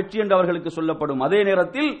மகத்தான வெற்றி என்று அவர்களுக்கு சொல்லப்படும். அதே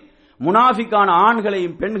நேரத்தில் முனாஃபிக்கான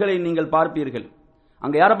ஆண்களையும் பெண்களையும் நீங்கள் பார்ப்பீர்கள்.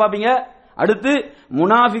 அங்க யாரை பார்ப்பீங்க? அடுத்து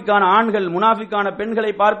முனாஃபிக்கான ஆண்கள், முனாஃபிக்கான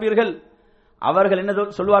பெண்களை பார்ப்பீர்கள். அவர்கள் என்ன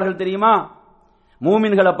சொல்வார்கள் தெரியுமா?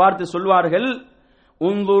 மூமின்களை பார்த்து சொல்வார்கள்,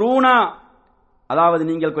 உந்துரூனா, அதாவது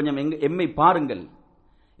நீங்கள் கொஞ்சம் எம்மை பாருங்கள்,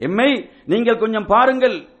 எம்மை நீங்கள் கொஞ்சம்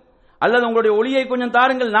பாருங்கள், அல்லது உங்களுடைய ஒளியை கொஞ்சம்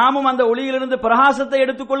தாருங்கள், நாமும் அந்த ஒளியிலிருந்து பிரகாசத்தை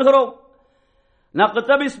எடுத்துக் கொள்கிறோம்.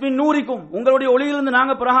 நக்தபிஸ் மின் நூரிக்கும், உங்களுடைய ஒளியிலிருந்து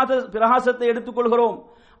நாங்கள் பிரகாசத்தை எடுத்துக் கொள்கிறோம்.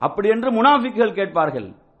 அப்படி என்று முனாஃபிக்குகள் கேட்பார்கள்.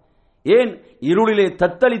 ஏன்? இருளிலே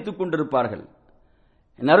தத்தளித்துக் கொண்டிருப்பார்கள்.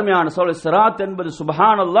 நறுமையான சொல் சிராத் என்பது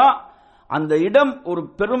சுப்ஹானல்லாஹ், அந்த இடம் ஒரு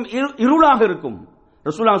பெரும் இருளாக இருக்கும்.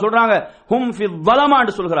 ரசூலுல்லாஹ் சொல்றாங்க, ஹும் ஃபி ظلமா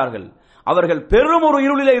என்று சொல்கிறார்கள். அவர்கள் பெரும் ஒரு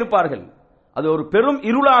இருளிலே இருப்பார்கள். அது ஒரு பெரும்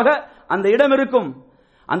இருளாக அந்த இடம் இருக்கும்.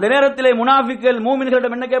 அந்த நேரத்திலே முனாஃபிக்குகள்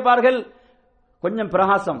மூமின்களிடம் என்ன கேட்பார்கள்? கொஞ்சம்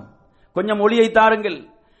பிரகாசம், கொஞ்சம் ஒளியை தாருங்கள்,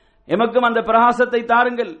 எமக்கும் அந்த பிரகாசத்தை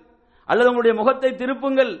தாருங்கள், அல்லது உங்களுடைய முகத்தை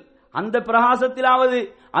திருப்புங்கள், அந்த பிரகாசத்திலாவது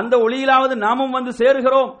அந்த ஒளியிலாவது நாமும் வந்து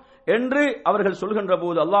சேருகிறோம் என்று அவர்கள் சொல்கின்ற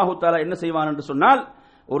போது அல்லாஹு தஆலா என்ன செய்வான் என்று சொன்னால்,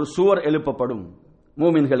 ஒரு சுவர் எழுப்பப்படும்.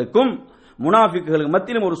 மூமின்களுக்கும் முனாஃபிக்குகளுக்கு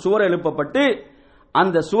மத்தியிலும் ஒரு சுவர் எழுப்பப்பட்டு,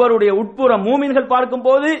 அந்த சுவருடைய உட்புற மூமின்கள் பார்க்கும்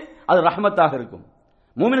போது அது ரஹ்மத்தாக இருக்கும்.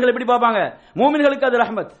 மூமின்கள் எப்படி பார்ப்பாங்க? மூமின்களுக்கு அது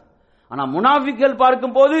ரஹ்மத். ஆனா முனாஃபிக்குகள்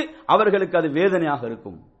பார்க்கும் போது அவர்களுக்கு அது வேதனையாக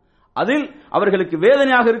இருக்கும். அதில் அவர்களுக்கு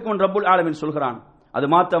வேதனையாக இருக்கும் ரப்புல் ஆலமீன் சொல்கிறான். அது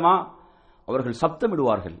மாத்தமா? அவர்கள்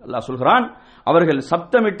சப்தமிடுவார்கள். அல்லாஹ் சொல்கிறான், அவர்கள்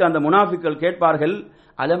சப்தமிட்டு அந்த முனாஃபிக்குகள் கேட்பார்கள்,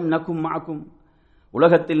 அலம் நகும் மஅகும்,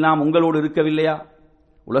 உலகத்தில் நாம் உங்களோடு இருக்கவில்லையா?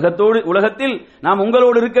 உலகத்தில் நாம்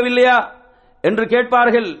உங்களோடு இருக்கவில்லையா என்று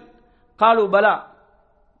கேட்பார்கள். காலு பலா,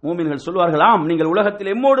 மூமின்கள் சொல்வார்கள், ஆம், நீங்கள்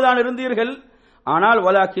உலகத்தில் எம்மோடு தான் இருந்தீர்கள். ஆனால்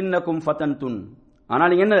வலாகின்னகும் ஃபதன்துன்,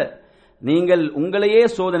 ஆனால் என்ன, நீங்கள் உங்களையே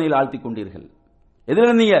சோதனையில் ஆழ்த்திக் கொண்டீர்கள். எதில்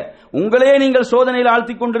இருந்தீங்க? உங்களையே நீங்கள் சோதனையில்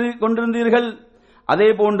ஆழ்த்திக் கொண்டிருந்தீர்கள். அதே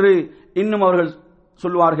போன்று இன்னும் அவர்கள்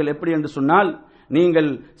சொல்வார்கள், எப்படி என்று சொன்னால், நீங்கள்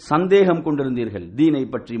சந்தேகம் கொண்டிருந்தீர்கள், தீனை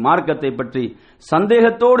பற்றி, மார்க்கத்தை பற்றி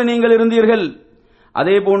சந்தேகத்தோடு நீங்கள் இருந்தீர்கள்.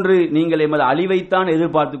 அதே போன்று நீங்கள் எமது அழிவைத்தான்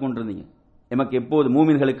எதிர்பார்த்து கொண்டிருந்தீங்க. எமக்கு எப்போது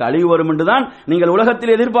மூமின்களுக்கு அழிவு வரும் என்றுதான் நீங்கள்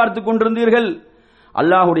உலகத்தில் எதிர்பார்த்து கொண்டிருந்தீர்கள்.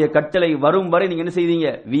 அல்லாஹுடைய கட்டளை வரும் வரை நீங்க என்ன செய்தீங்க?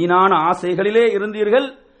 வீணான ஆசைகளிலே இருந்தீர்கள்.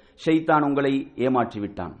 ஷைத்தான் உங்களை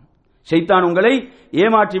ஏமாற்றிவிட்டான். ஷைத்தான் உங்களை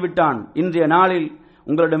ஏமாற்றிவிட்டான். இன்றைய நாளில்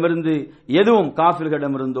உங்களிடமிருந்து எதுவும்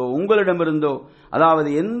காஃபிர்களிடமிருந்தோ உங்களிடமிருந்தோ, அதாவது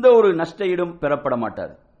எந்த ஒரு நஷ்ட ஈடும் பெறப்பட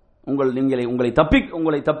மாட்டாது. உங்களை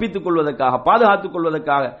தப்பித்துக் கொள்வதற்காக, பாதுகாத்துக்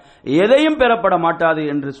கொள்வதற்காக எதையும் பெறப்பட மாட்டாது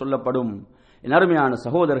என்று சொல்லப்படும். அருமையான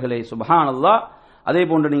சகோதரர்களே, சுப்ஹானல்லாஹ். அதே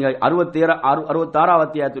போன்று நீங்கள் 66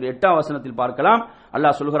 அத்தியாயத்துடைய 8ஆம் வசனத்தில் பார்க்கலாம்.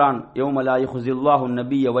 அல்லாஹ் சொல்கிறான், யௌம லா யுஹ்ஸில்லாஹு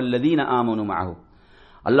நபிய்ய வல்லதீன ஆமனு மஅஹு,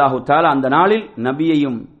 அல்லாஹு தஆலா அந்த நாளில்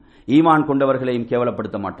நபியையும் ஈமான் கொண்டவர்களையும்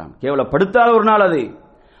கேவலப்படுத்த மாட்டான். கேவலப்படுத்தாத ஒரு நாள் அது.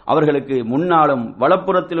 அவர்களுக்கு முன்னாலும்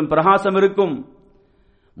வலப்புறத்திலும் பிரகாசம் இருக்கும்.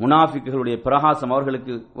 முனாஃபிக்குகளுடைய பிரகாசம்,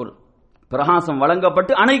 அவர்களுக்கு ஒரு பிரகாசம்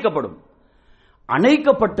வழங்கப்பட்டு அணைக்கப்படும்.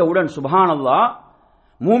 அணைக்கப்பட்டவுடன் சுப்ஹானல்லாஹ்,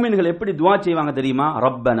 மூமின்கள் எப்படி துஆ செய்வாங்க தெரியுமா?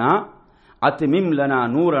 ரப்பனா அத்மிம் லனா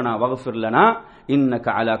நூரனா வக்ஃபிர் லனா இன்னக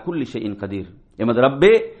அலா குல்லி ஷைஇன் கதீர், எமது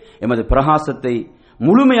ரப்பே, எமது பிரகாசத்தை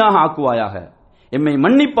முழுமையாக ஆக்குவாயாக, எம்மை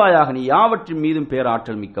மன்னிப்பாயாக, நீ யாவற்றின் மீதும்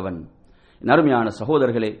பேராற்றல் மிக்கவன். அருமையான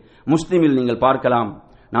சகோதரர்களே, முஸ்லிமில் நீங்கள் பார்க்கலாம்,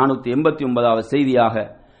 489வது செய்தியாக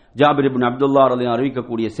ஜாபிர் இப்னு அப்துல்லாஹ் ரலியல்லாஹு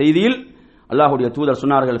அறிவிக்கக்கூடிய செய்தியில் அல்லாஹ்வுடைய தூதர்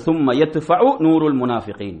சொன்னார்கள், சும்ம யத்ஃபஉ நூருல்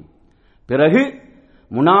முனாஃபிகீன், பிறகு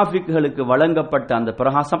முனாஃபிக்குகளுக்கு வழங்கப்பட்ட அந்த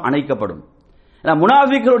பிரகாசம் அணைக்கப்படும்.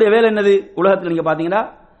 முனாஃபிக்குகளுடைய வேலை என்னது? உலகத்தில் நீங்க பாத்தீங்கன்னா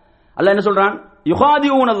அல்லாஹ் என்ன சொல்றான்?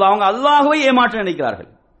 யுகாதிஊன் அல்லாஹ், அவங்க அல்லாஹ்வை ஏமாற்ற நினைக்கிறார்கள்.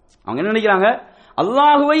 அவங்க என்ன நினைக்கிறாங்க?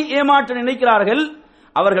 அல்லாஹ்வை ஏமாற்ற நினைக்கிறார்கள்.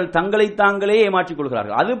 அவர்கள் தங்களை தாங்களே ஏமாற்றிக்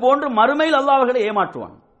கொள்கிறார்கள். அது போன்று மறுமையில் அல்லாஹ் அவர்களை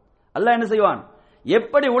ஏமாற்றுவான். அல்லாஹ் என்ன செய்வான்?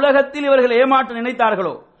 எப்படி உலகத்தில் இவர்கள் ஏமாற்ற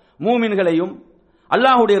நினைத்தார்களோ, மூமின்களையும்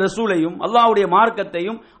அல்லாஹ்வுடைய ரசூலையும் அல்லாஹ்வுடைய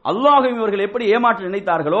மார்க்கத்தையும் அல்லாஹையும் இவர்கள் எப்படி ஏமாற்ற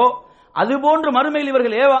நினைத்தார்களோ, அதுபோன்று மறுமையில்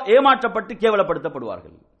இவர்கள் ஏமாற்றப்பட்டு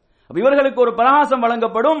கேவலப்படுத்தப்படுவார்கள். இவர்களுக்கு ஒரு பிரகாசம்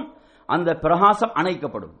வழங்கப்படும், அந்த பிரகாசம்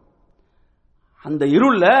அணைக்கப்படும். அந்த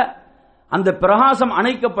இருள அந்த பிரகாசம்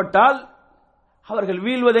அணைக்கப்பட்டால் அவர்கள்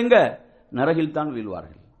வீழ்வதெங்க? நரகில் தான்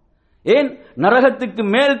வீழ்வார்கள். ஏன்? நரகத்துக்கு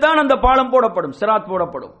மேல் தான் அந்த பாலம் போடப்படும், சிராத்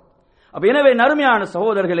போடப்படும். எனவே நறுமையான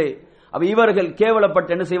சகோதரர்களே, இவர்கள்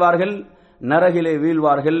கேவலப்பட்டு என்ன செய்வார்கள்? நரகிலே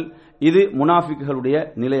வீழ்வார்கள். இது முனாஃபிக்குகளுடைய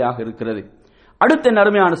நிலையாக இருக்கிறது. அடுத்த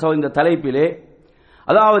நறுமையான சகோதரர், இந்த தலைப்பிலே,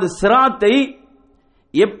 அதாவது சிராத்தை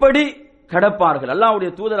எப்படி கடப்பார்கள், அல்லாஹ்வுடைய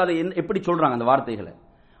தூதர் அதை எப்படி சொல்றாங்க, அந்த வார்த்தைகளை,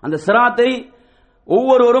 அந்த சிராத்தை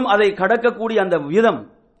ஒவ்வொருவரும் அதை கடக்கக்கூடிய அந்த விதம்,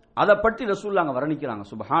 அதை பற்றி ரசூலுல்லாஹ் வர்ணிக்கிறாங்க.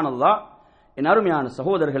 சுப்ஹானல்லாஹ். என் அருமையான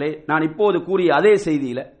சகோதரர்களே, நான் இப்போது கூறிய அதே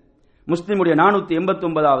செய்தியில, முஸ்லிமுடைய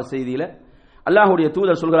 489வது செய்தியில அல்லாஹ்வுடைய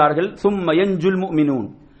தூதர் சொல்கிறார்கள், சும்ம யன்ஜுல் முஃமினூன்,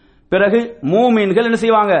 பிறகு மூமின்கள் என்ன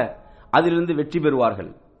செய்வாங்க, அதிலிருந்து வெற்றி பெறுவார்கள்.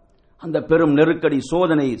 அந்த பெரும் நெருக்கடி,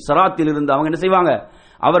 சோதனை, சராத்தில் இருந்து அவங்க என்ன செய்வாங்க,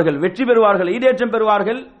 அவர்கள் வெற்றி பெறுவார்கள், ஈடேற்றம்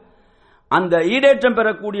பெறுவார்கள். அந்த ஈடேற்றம்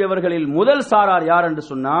பெறக்கூடியவர்களில் முதல் சாரார் யார் என்று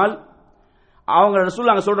சொன்னால், அவங்க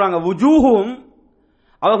ரசூலுல்லாஹ் சொல்றாங்க, வுஜூஹும்,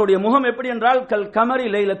 அவர்களுடைய முகம் எப்படி என்றால் கல் கமரி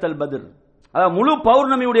லைலத்தல் பத்ர், அதாவது முழு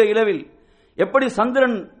பௌர்ணமியுடைய இரவில் எப்படி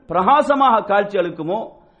சந்திரன் பிரகாசமாக காட்சி அளிக்குமோ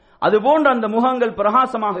அதுபோன்ற அந்த முகங்கள்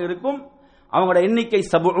பிரகாசமாக இருக்கும். அவங்களுடைய எண்ணிக்கை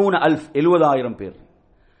 70,000, 70,000 பேர்.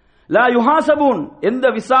 லா யுஹாசபூன், எந்த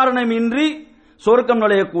விசாரணையும் இன்றி சொர்க்கம்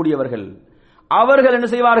நுழையக்கூடியவர்கள். அவர்கள் என்ன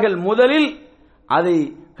செய்வார்கள், முதலில் அதை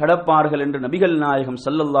கடப்பார்கள் என்று நபிகள் நாயகம்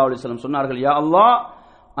ஸல்லல்லாஹு அலைஹி வஸல்லம் சொன்னார்கள். யா அல்லாஹ்,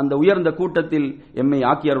 அந்த உயர்ந்த கூட்டத்தில் எம்மை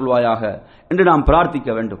ஆக்கி அருள்வாயாக என்று நாம் பிரார்த்திக்க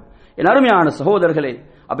வேண்டும். என் அருமையான சகோதரர்களே,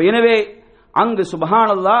 அப்ப எனவே அங்கு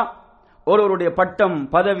சுப்ஹானல்லாஹ், ஒருவருடைய பட்டம்,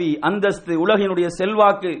 பதவி, அந்தஸ்து, உலகினுடைய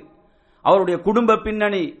செல்வாக்கு, அவருடைய குடும்ப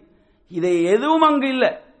பின்னணி, இதை எதுவும் அங்கு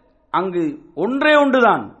இல்லை. அங்கு ஒன்றே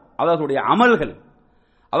ஒன்றுதான், அவர்களுடைய அமல்கள்.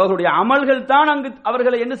 அவர்களுடைய அமல்கள் தான் அங்கு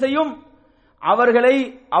அவர்களை என்ன செய்யும்,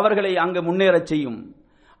 அவர்களை அங்கு முன்னேறச் செய்யும்.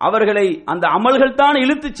 அவர்களை அந்த அமல்கள் தான்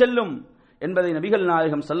இழுத்து செல்லும் என்பதை நபிகள்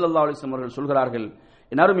நாயகம் ஸல்லல்லாஹு அலைஹி வஸல்லம் அவர்கள் சொல்கிறார்கள்.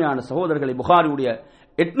 என் அருமையான சகோதரர்களை, புகாரியுடைய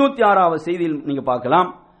 806வது செய்தியில் நீங்க பார்க்கலாம்.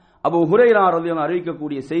 அபூ ஹுரைரா ரலியல்லாஹு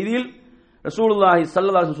அறிவிக்கக்கூடிய செய்தியில் ரசூலுல்லாஹி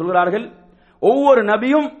ஸல்லல்லாஹு அலைஹி வஸல்லம் சொல்கிறார்கள், ஒவ்வொரு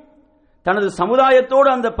நபியும் தனது சமுதாயத்தோடு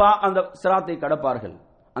அந்த சிராத்தை கடப்பார்கள்,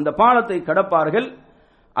 அந்த பாலத்தை கடப்பார்கள்.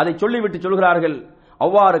 அதை சொல்லிவிட்டு சொல்கிறார்கள்,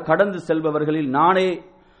 அவ்வாறு கடந்து செல்பவர்களில் நானே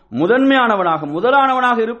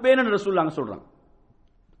முதலானவனாக இருப்பேன் என்று ரசூலுல்லாஹ் சொல்றாங்க.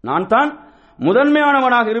 நான் தான்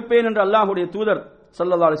முதன்மையானவனாக இருப்பேன் என்று அல்லாஹ்வுடைய தூதர்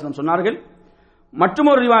ஸல்லல்லாஹு அலைஹி வஸல்லம் சொன்னார்கள்.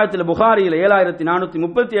 மற்றொரு ரிவாயத்தில் புகாரியில்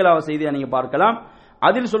 7437வது செய்தியை நீங்க பார்க்கலாம்.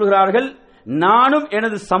 அதில் சொல்கிறார்கள், நானும்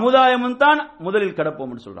எனது சமுதாயமும் தான் முதலில்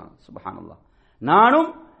கடப்போம் என்று சொல்றாங்க. சுப்ஹானல்லாஹ். நானும்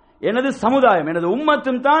எனது சமுதாயம், எனது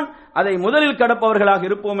உம்மத்தும் தான் அதை முதலில் கடப்பவர்களாக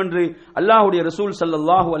இருப்போம் என்று அல்லாஹ்வுடைய ரசூல்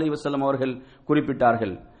ஸல்லல்லாஹு அலைஹி வஸல்லம் அவர்கள்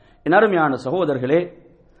குறிப்பிட்டார்கள். என் அருமையான சகோதரர்களே,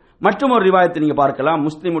 மற்றொரு ரிவாயத்தை நீங்க பார்க்கலாம்.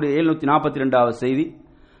 முஸ்லிமுடைய 742வது செய்தி,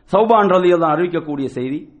 சௌபான் ரலியல்லாஹு அறிவிக்கக்கூடிய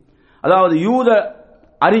செய்தி. அதாவது யூத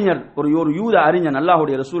அறிஞர், ஒரு யூத அறிஞன்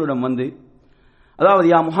அல்லாஹ்வுடைய ரசூலிடம் வந்து, அதாவது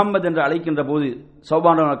யா முஹம்மது என்று அழைக்கின்ற போது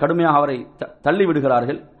சௌபான் கடுமையாக அவரை தள்ளி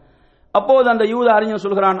விடுகிறார்கள். அப்போது அந்த யூத அறிஞர்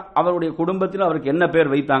சொல்கிறான், அவருடைய குடும்பத்தில் அவருக்கு என்ன பெயர்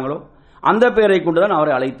வைத்தாங்களோ அந்த பெயரை கொண்டுதான்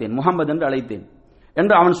அவரை அழைத்தேன், முஹம்மது என்று அழைத்தேன்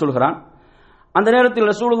என்று அவன் சொல்கிறான். அந்த நேரத்தில்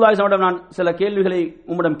ரசூலுல்லாஹி ஸல்லல்லாஹு அலைஹி வஸல்லம், நான் சில கேள்விகளை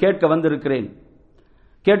உம்மிடம் கேட்க வந்திருக்கிறேன்,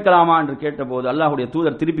 கேட்கலாமா என்று கேட்டபோது அல்லாஹ்வுடைய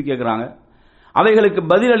தூதர் திருப்பி கேட்கிறாங்க, அவைகளுக்கு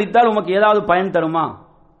பதில் அளித்தால் உமக்கு ஏதாவது பயன் தருமா?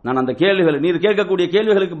 நான் அந்த கேள்விகள், நீர் கேட்கக்கூடிய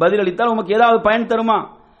கேள்விகளுக்கு பதில் அளித்தால் உமக்கு ஏதாவது பயன் தருமா?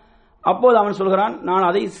 அப்போது அவன் சொல்கிறான், நான்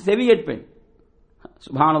அதை செவியேற்பேன்.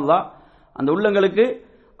 சுப்ஹானல்லாஹ். அந்த உள்ளங்களுக்கு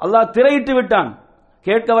அல்லாஹ் திரையிட்டு விட்டான்.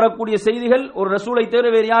 கேட்க வரக்கூடிய செய்திகள் ஒரு ரசூலை தவிர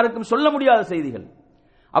வேறு யாருக்கும் சொல்ல முடியாத செய்திகள்.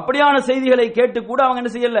 அப்படியான செய்திகளை கேட்டு கூட அவங்க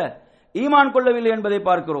என்ன செய்யல, ஈமான் கொள்ளவில்லை என்பதை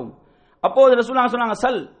பார்க்கிறோம். அப்போது ரசூலுல்லாஹ் சொன்னாங்க,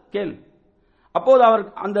 சல், கேள். அப்போது அவர்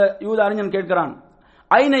அந்த யூத அறிஞன் கேட்கிறான்,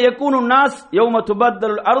 ஐன யகூனு நாஸ் யௌம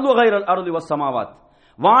துபத்தலுல் அர்து கைரல் அர்தி வஸ்ஸமாவாத்,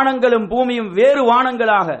 வானங்களும் பூமியும் வேறு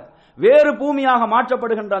வானங்களாக வேறு பூமியாக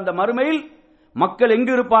மாற்றப்படுகின்ற அந்த மறுமையில் மக்கள்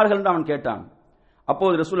எங்கு இருப்பார்கள் என்று அவன் கேட்டான்.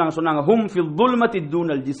 அப்போது ரசூலுல்லாஹ் சொன்னாங்க, ஹும் ஃபில் துல்மதி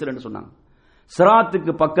தூனல் ஜிஸ்ர் என்று சொன்னாங்க.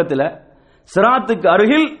 சிராத்துக்கு பக்கத்தில், சிராத்துக்கு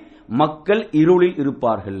அருகில் மக்கள் இருளில்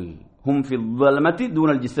இருப்பார்கள். ஹும் ஃபில் துல்மதி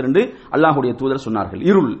தூனல் ஜிஸ்ர் என்று அல்லாஹ்வுடைய தூதர் சொன்னார்கள்.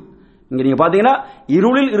 இருள், இங்க நீங்க பாத்தீங்கன்னா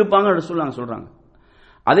இருளில் இருப்பாங்க ரசூலுல்லாஹ் சொல்றாங்க.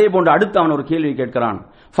 அதே போன்று அடுத்து அவன் ஒரு கேள்வி கேட்கிறான்,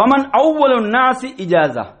 ஃபமன் அவ்வலுன் நாசி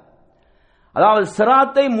இஜாஸா, அதாவது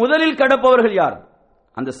சிராத்தை முதலில் கடப்பவர்கள் யார்?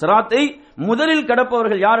 அந்த சிராத்தை முதலில்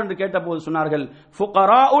கடப்பவர்கள் யார் என்று கேட்டபோது சொன்னார்கள்,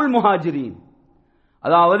 ஃபுகராஉல் முஹாஜிரீன்,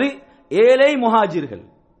 அதாவது ஏழை முஹாஜிர்கள்,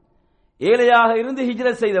 ஏழையாக இருந்து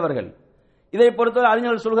ஹிஜ்ரத் செய்தவர்கள். இதை பொறுத்தவரை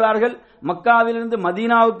அறிஞர்கள் சொல்கிறார்கள், மக்காவிலிருந்து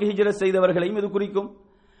மதீனாவுக்கு ஹிஜ்ரத் செய்தவர்களையும் இது குறிக்கும்.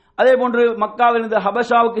 அதே போன்று மக்காவிலிருந்து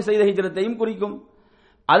ஹபஷாவுக்கு செய்த ஹிஜ்ரத்தையும் குறிக்கும்.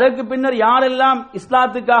 அதற்கு பின்னர் யாரெல்லாம்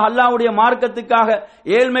இஸ்லாத்துக்காக, அல்லாஹ்வுடைய மார்க்கத்துக்காக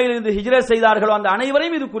ஏழ்மையிலிருந்து ஹிஜ்ரத் செய்தார்களோ அந்த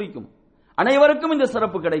அனைவரையும் இது குறிக்கும். அனைவருக்கும் இந்த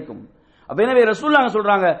சிறப்பு கிடைக்கும். எனவே ரசூலுல்லாஹ்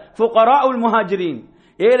சொல்றாங்க, ஃபுகராஉல் முஹாஜிரீன்,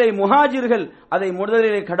 ஏழை முஹாஜிர்கள் அதை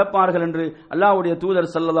முதலிலே கடப்பார்கள் என்று அல்லாஹ்வுடைய தூதர்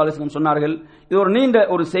ஸல்லல்லாஹு அலைஹி வஸல்லம் சொன்னார்கள். இது ஒரு நீண்ட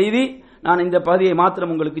ஒரு செய்தி, நான் இந்த பகுதியை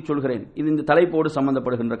மாத்திரம் உங்களுக்கு சொல்கிறேன், இது இந்த தலைப்போடு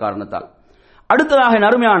சம்பந்தப்படுகின்ற காரணத்தால். அடுத்ததாக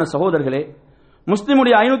அருமையான சகோதரர்களே,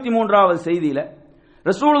 முஸ்லிமுடைய 503வது செய்தியில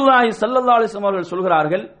ரசூலுல்லாஹி ஸல்லல்லாஹு அலைஹி வஸல்லம் அவர்கள்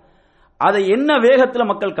சொல்கிறார்கள், அதை என்ன வேகத்தில்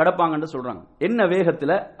மக்கள் கடப்பாங்க என்று சொல்றாங்க. என்ன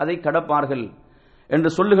வேகத்தில் அதை கடப்பார்கள் என்று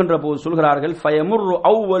சொல்லுகின்ற போது சொல்கிறார்கள், ஃபயமுர்ரு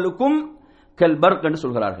அவ்வலுக்கும் கல் பர்க் என்று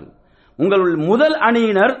சொல்கிறார்கள். உங்களுள் முதல்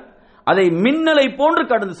அணியினர் அதை மின்னலை போன்று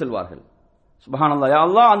கடந்து செல்வார்கள். சுப்ஹானல்லாஹ், யா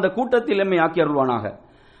அல்லாஹ் அந்த கூட்டத்தில் எம்மை ஆக்கி அருள்வானாக.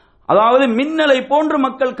 அதாவது மின்னலை போன்று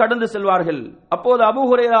மக்கள் கடந்து செல்வார்கள். அப்போது அபூ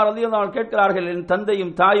ஹுரைரா ரலியல்லாஹு அன்ஹு கேட்கிறார்கள், என்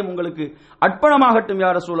தந்தையும் தாயும் உங்களுக்கு அர்ப்பணமாகட்டும் யா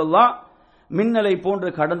ரசூலல்லாஹ், மின்னலை போன்று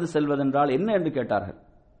கடந்து செல்வதென்றால் என்ன என்று கேட்டார்கள்.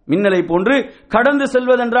 மின்னலை போன்று கடந்து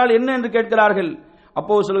செல்வதென்றால் என்ன என்று கேட்கிறார்கள்.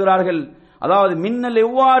 அப்போது சொல்கிறார்கள், அதாவது மின்னல்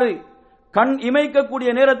எவ்வாறு கண் இமைக்கக்கூடிய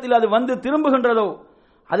நேரத்தில் அது வந்து திரும்புகின்றதோ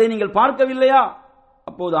அதை நீங்கள் பார்க்கவில்லையா?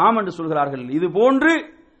 அப்போது ஆம் என்று சொல்கிறார்கள். இது போன்று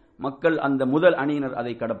மக்கள் அந்த முதல் அணியினர்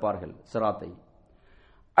அதை கடப்பார்கள் சிராத்தை.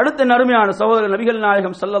 அடுத்த நறுமையான சகோதரர் நபிகள்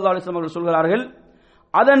நாயகம் ஸல்லல்லாஹு அலைஹி வஸல்லம் அவர்கள் சொல்கிறார்கள்,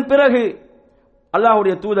 அதன் பிறகு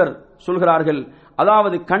அல்லாஹ்வுடைய தூதர் சொல்கிறார்கள்,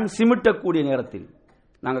 அதாவது கண் சிமிட்டக்கூடிய நேரத்தில்,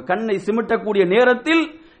 நாங்கள் கண்ணை சிமிட்டக்கூடிய நேரத்தில்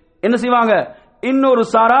என்ன செய்வாங்க, இன்னொரு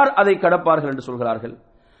சாரார் அதை கடப்பார்கள் என்று சொல்கிறார்கள்.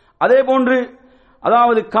 அதே போன்று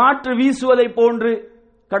அதாவது காற்று வீசுவதை போன்று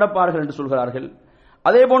கடப்பார்கள் என்று சொல்கிறார்கள்.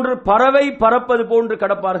 அதே போன்று பறவை பறப்பது போன்று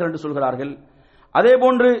கடப்பார்கள் என்று சொல்கிறார்கள். அதே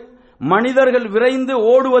போன்று மனிதர்கள் விரைந்து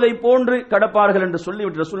ஓடுவதை போன்று கடப்பார்கள் என்று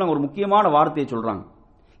சொல்லிவிட்டு ரசூலுல்லாஹ் ஒரு முக்கியமான வார்த்தையை சொல்றாங்க.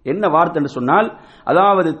 என்ன வார்த்தை என்று சொன்னால்,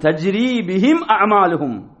 அதாவது தஜ்ரீ பிஹிம்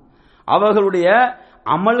அமாலுஹும், அவர்களுடைய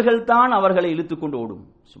அமல்கள் தான் அவர்களை இழுத்துக் கொண்டு ஓடும்.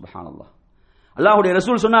 சுப்ஹானல்லாஹ், அல்லாஹ்வுடைய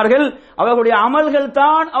ரசூல் சொன்னார்கள், அவர்களுடைய அமல்கள்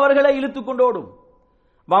தான் அவர்களை இழுத்துக் கொண்டு ஓடும்,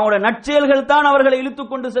 அவங்களுடைய நற்செயல்கள் தான் அவர்களை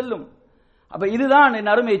இழுத்துக் கொண்டு செல்லும். அப்ப இதுதான்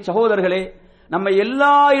என் அருமை சகோதரர்களே நம்மை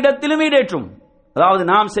எல்லா இடத்திலும் ஈடேற்றும். அதாவது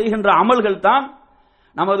நாம் செய்கின்ற அமல்கள் தான்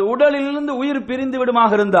நமது உடலிலிருந்து உயிர் பிரிந்து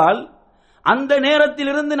விடுமாக இருந்தால் அந்த நேரத்தில்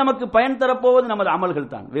இருந்து நமக்கு பயன் தரப்போவது நமது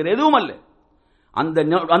அமல்கள் தான், வேறு எதுவும் அல்ல.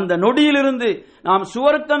 அந்த நொடியிலிருந்து நாம்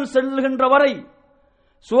சுவர்க்கம் செல்கின்ற வரை,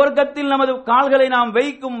 சுவர்க்கத்தில் நமது கால்களை நாம்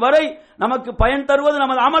வைக்கும் வரை நமக்கு பயன் தருவது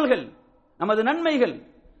நமது அமல்கள், நமது நன்மைகள்.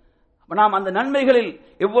 நாம் அந்த நன்மைகளில்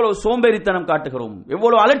எவ்வளவு சோம்பேறித்தனம் காட்டுகிறோம்,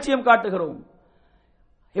 எவ்வளவு அலட்சியம் காட்டுகிறோம்,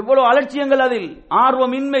 எவ்வளவு அலட்சியங்கள், அதில்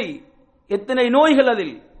ஆர்வமின்மை, எத்தனை நோய்கள்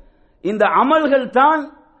அதில். இந்த அமல்கள் தான்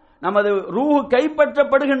நமது ரூஹ்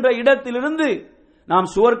கைப்பற்றப்படுகின்ற இடத்திலிருந்து நாம்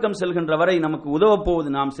சுவர்க்கம் செல்கின்ற வரை நமக்கு உதவப் போவது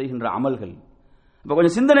நாம் செய்கின்ற அமல்கள். இப்ப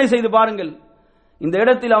கொஞ்சம் சிந்தனை செய்து பாருங்கள். இந்த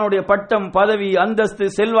இடத்தில் அவனுடைய பட்டம், பதவி, அந்தஸ்து,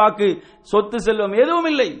 செல்வாக்கு, சொத்து, செல்வம் எதுவும்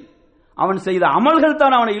இல்லை. அவன் செய்த அமல்கள்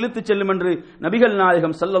தான் அவனை இழுத்துச் செல்லும் என்று நபிகள்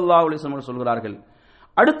நாயகம் ஸல்லல்லாஹு அலைஹி வஸல்லம் சொல்கிறார்கள்.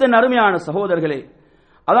 அடுத்த நறுமையான சகோதரர்களே,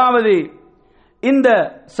 அதாவது இந்த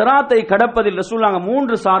சிராத்தை கடப்பதில் ரசூலுல்லாஹ்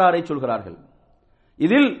 3 சாராரை சொல்கிறார்கள்.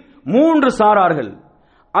 இதில் 3 சாரார்கள்.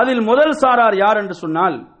 அதில் முதல் சாரார் யார் என்று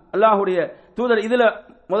சொன்னால், அல்லாஹ்வுடைய தூதர் இதுல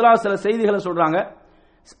முதலாவது சில செய்திகளை சொல்றாங்க.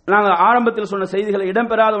 நாங்கள் ஆரம்பத்தில் சொன்ன செய்திகளை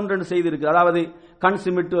இடம்பெறாத ஒன்று என்று செய்தி இருக்கு. அதாவது கண்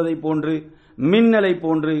சிமிட்டுவதை போன்று, மின்னலை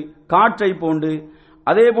போன்று, காற்றை போன்று,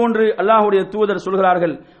 அதே போன்று அல்லாஹ்வுடைய தூதர்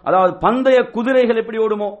சொல்கிறார்கள், அதாவது பந்தய குதிரைகள் எப்படி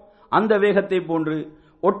ஓடுமோ அந்த வேகத்தை போன்று,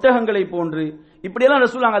 ஒட்டகங்களை போன்று, இப்படியெல்லாம்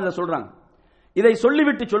ரசூலுல்லாஹ் அதில் சொல்றாங்க. இதை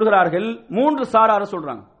சொல்லிவிட்டு சொல்கிறார்கள் 3 சாரார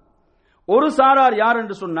சொல்றாங்க. ஒரு சாரார் யார்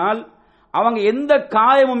என்று சொன்னால், அவங்க எந்த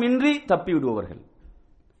காயமும் இன்றி தப்பி விடுபவர்கள்,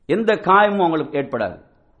 எந்த காயமும் அவங்களுக்கு ஏற்படாது.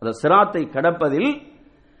 அந்த சிராத்தை கடப்பதில்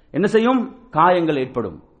என்ன செய்யும், காயங்கள்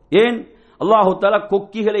ஏற்படும். ஏன், அல்லாஹு தஆலா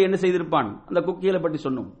கொக்கிகளை என்ன செய்திருப்பான், அந்த கொக்கிகளை பற்றி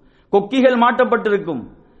சொன்னோம். கொக்கிகள் மாட்டப்பட்டிருக்கும்,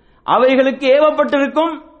 அவைகளுக்கு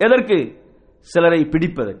ஏவப்பட்டிருக்கும். எதற்கு, சிலரை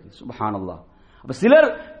பிடிப்பதற்கு. சுப்ஹானல்லாஹ். அப்ப சிலர்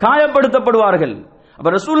காயப்படுத்தப்படுவார்கள். அப்ப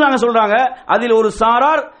ரசூலுல்லாஹ் சொல்றாங்க, அதில் ஒரு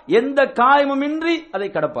சாரார் எந்த காயமும் இன்றி அதை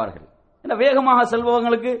கடப்பார்கள். என்ன, வேகமாக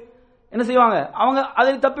செல்பவங்களுக்கு என்ன செய்வாங்க, அவங்க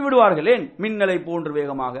அதை தப்பி விடுவார்கள். ஏன், மின்னலை போன்று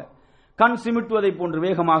வேகமாக, கண் சிமிட்டுவதை போன்று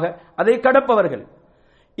வேகமாக அதை கடப்பவர்கள்.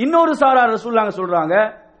 இன்னொரு சாரார் ரசூலுல்லாஹ் சொல்றாங்க,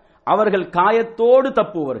 அவர்கள் காயத்தோடு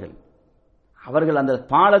தப்புவர்கள். அவர்கள் அந்த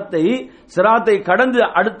பாலத்தை, சிராத்தை கடந்து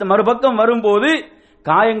அடுத்த மறுபக்கம் வரும்போது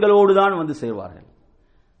காயங்களோடு தான் வந்து சேர்வார்கள்.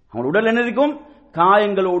 அவங்க உடல் என்ன இருக்கும்,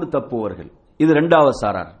 காயங்களோடு தப்புவர்கள். இது 2வது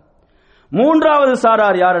சாரார். 3வது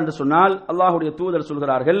சாரார் யார் என்று சொன்னால், அல்லாஹ்வுடைய தூதர்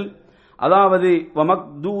சொல்கிறார்கள், அதாவது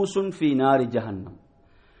வமக்தூசுன் ஃபீ நாரி ஜஹன்னம்,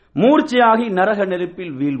 மூர்ச்சையாகி நரக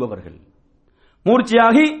நெருப்பில் வீழ்பவர்கள்.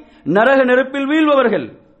 மூர்ச்சையாகி நரக நெருப்பில் வீழ்பவர்கள்.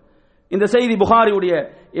 இந்த செய்தி புகாரியுடைய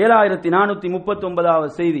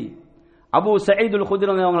 7439வது செய்தி, அபூ சயீதுல்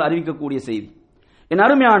குத்ரி அவங்க அறிவிக்கக்கூடிய செய்தி. என்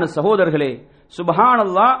அருமையான சகோதரர்களே,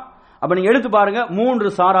 சுப்ஹானல்லாஹ். அப்ப நீங்க எடுத்து பாருங்க,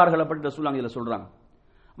 3 சாரார்களை பற்றி ரசூலுல்லாஹ் இதுல சொல்றாங்க.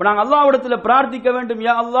 அப்ப நாங்க அல்லாஹ்விடத்தில் பிரார்த்திக்க வேண்டும்,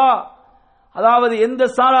 யா அல்லாஹ், அதாவது எந்த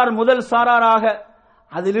சாரார் முதல் சாராராக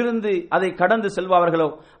அதிலிருந்து அதை கடந்து செல்வார்களோ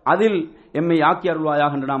அதில் எம்மை ஆக்கி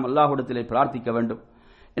அருள்வாயாக என்று நாம் அல்லாஹ்விடத்திலே பிரார்த்திக்க வேண்டும்.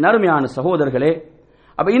 என் அருமையான சகோதரர்களே,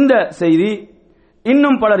 அப்ப இந்த செய்தி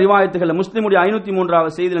இன்னும் பல ரிவாயத்துகள், முஸ்லிமுடைய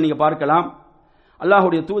 503வது செய்தியில் நீங்க பார்க்கலாம்.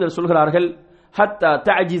 அல்லாஹ்வுடைய தூதர் சொல்கிறார்கள், ஹத்தா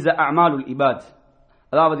தஅஜிஸ அமாலுல் இபாத்,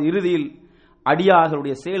 அதாவது இறுதியில்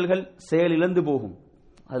அடியார்களுடைய செயல்கள் செயலிழந்து போகும்.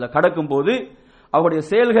 அதுல கடக்கும் போது அவருடைய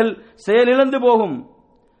செயல்கள் செயலிழந்து போகும்.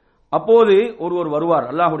 அப்போது ஒருவர் வருவார்.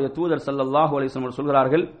 அல்லாஹ்வுடைய தூதர் ஸல்லல்லாஹு அலைஹி வஸல்லம்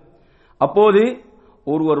சொல்கிறார்கள், அப்போது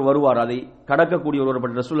ஒருவர் வருவார், அதை கடக்கக்கூடிய ஒருவர்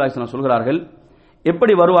பற்றி ரசூலுல்லாஹி ஸல்லல்லாஹு அலைஹி வஸல்லம் சொல்கிறார்கள்.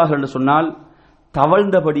 எப்படி வருவார்கள் என்று சொன்னால்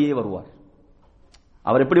தவழ்ந்தபடியே வருவார்.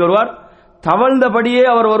 அவர் எப்படி வருவார்? தவழ்ந்தபடியே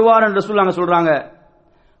அவர் வருவார் என்று ரசூலுல்லாஹி சொல்றாங்க.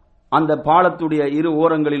 அந்த பாலத்துடைய இரு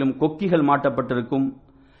ஓரங்களிலும் கொக்கிகள் மாட்டப்பட்டிருக்கும்.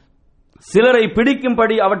 சிலரை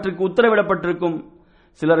பிடிக்கும்படி அவற்றுக்கு உத்தரவிடப்பட்டிருக்கும்.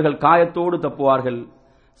 சிலர்கள் காயத்தோடு தப்புவார்கள்,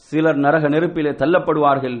 சிலர் நரக நெருப்பிலே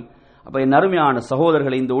தள்ளப்படுவார்கள். அப்ப என் அருமையான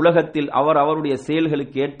சகோதரர்களை, இந்த உலகத்தில் அவருடைய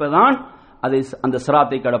செயல்களுக்கு ஏற்பதான் அதை அந்த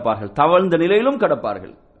சிராத்தை கடப்பார்கள், தவழ்ந்த நிலையிலும்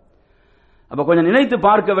கடப்பார்கள். அப்ப கொஞ்சம் நினைத்து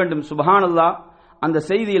பார்க்க வேண்டும். சுப்ஹானல்லாஹ். அந்த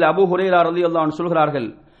செய்தியில் அபூ ஹுரைரா ரலியல்லாஹு அன்ஹு சொல்கிறார்கள்,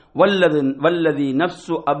 வல்லதி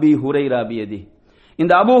நஃப்சு அபீ ஹுரைரா பியதி,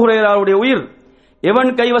 இந்த அபூ ஹுரைராவுடைய உயிர்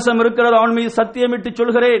எவன் கைவசம் இருக்கிறதோ அவன் மீது சத்தியமிட்டு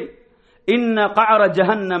சொல்கிறேன், இன்ன கஅர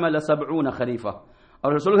ஜஹன்னம ல70 கரீஃபா.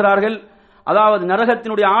 அவர்கள் சொல்கிறார்கள், அதாவது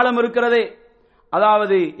நரகத்தினுடைய ஆழம் இருக்கிறதே,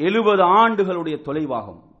 அதாவது 70 ஆண்டுகளுடைய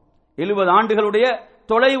தொலைவாகும். 70 ஆண்டுகளுடைய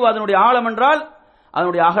தொலைவு அதனுடைய ஆழம் என்றால்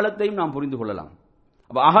அதனுடைய அகலத்தையும் நாம் புரிந்து கொள்ளலாம்.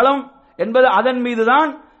 அப்ப அகலம் என்பது அதன் மீதுதான்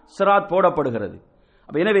சிராத் போடப்படுகிறது.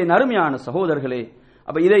 அப்ப எனவே நறுமையான சகோதரர்களே,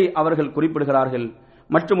 அப்ப இதை அவர்கள் குறிப்பிடுகிறார்கள்.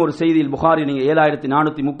 மற்றும் ஒரு செய்தியில் புகாரி நீங்க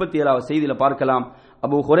 7437 செய்தியில பார்க்கலாம்.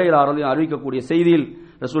 அபூ ஹுரைரா ரலியல்லாஹு அறிவிக்கக்கூடிய செய்தியில்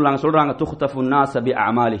ரசூலுல்லாஹ் சொல்றாங்க, துஹ்தஃபுன் நாஸ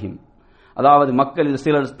பிஅமாலிஹிம், அதாவது மக்களில்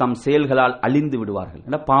சிலர் தம் செயல்களால் அழிந்து விடுவார்கள்.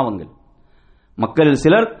 பாவங்கள், மக்களில்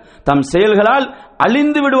சிலர் தம் செயல்களால்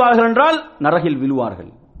அழிந்து விடுவார்கள் என்றால் நரகில்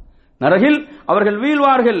வீழ்வார்கள், நரகில் அவர்கள்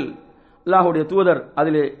வீழ்வார்கள். அல்லாஹ்வுடைய தூதர்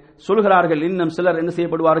அதிலே சொல்கிறார்கள், இன்னும் சிலர் என்ன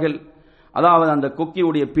செய்யப்படுவார்கள், அதாவது அந்த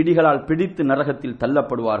கொக்கியுடைய பிடிகளால் பிடித்து நரகத்தில்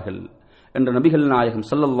தள்ளப்படுவார்கள் என்று நபிகள் நாயகம்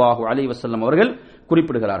ஸல்லல்லாஹு அலைஹி வஸல்லம் அவர்கள்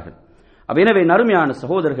குறிப்பிடுகிறார்கள். எனவே நறுமையான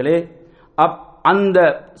சகோதரர்களே, அந்த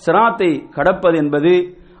சிராத்தை கடப்பது என்பது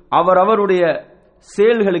அவரவருடைய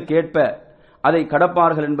செயல்களுக்கு ஏற்ப அதை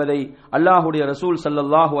கடப்பார்கள் என்பதை அல்லாஹ்வுடைய ரசூல்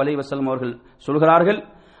ஸல்லல்லாஹு அலைஹி வஸல்லம் அவர்கள் சொல்கிறார்கள்.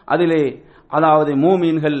 அதிலே அதாவது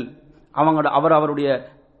மூமின்கள் அவருடைய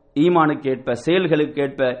ஈமானுக்கு ஏற்ப செயல்களுக்கு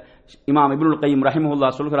ஏற்ப இமாம் இப்னுல் கய்யிம்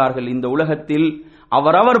ரஹிமஹுல்லாஹ் சொல்கிறார்கள், இந்த உலகத்தில்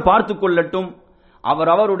அவரவர் பார்த்து கொள்ளட்டும்,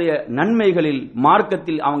 அவரவருடைய நன்மைகளில்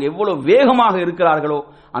மார்க்கத்தில் அவங்க எவ்வளவு வேகமாக இருக்கிறார்களோ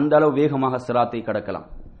அந்த அளவு வேகமாக சிராத்தை கடக்கலாம்.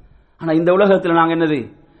 ஆனா இந்த உலகத்தில் நாங்கள் என்னது,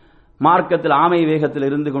 மார்க்கத்தில் ஆமை வேகத்தில்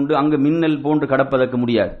இருந்து கொண்டு அங்கு மின்னல் போன்று கடப்பதற்கு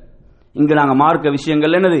முடியாது. இங்கு நாங்கள் மார்க்க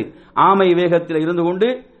விஷயங்கள் என்னது, ஆமை வேகத்தில் இருந்து கொண்டு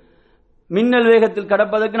மின்னல் வேகத்தில்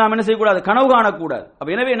கடப்பதற்கு நாம் என்ன செய்யக்கூடாது, கனவு காணக்கூடாது.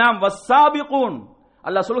 எனவே நாம் வஸ்ஸாபிகூன்,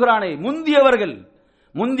 அல்லாஹ் சொல்கிறானே முந்தியவர்கள்,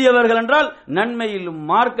 முந்தியவர்கள் என்றால் நன்மையிலும்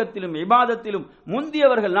மார்க்கத்திலும் இபாதத்திலும்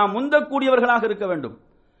முந்தியவர்கள், நாம் முந்தக்கூடியவர்களாக இருக்க வேண்டும்.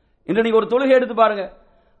 இன்று நீங்க ஒரு தொழுகை எடுத்து பாருங்க,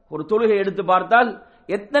 ஒரு தொழுகை எடுத்து பார்த்தால்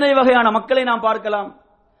எத்தனை வகையான மக்களை நாம் பார்க்கலாம்.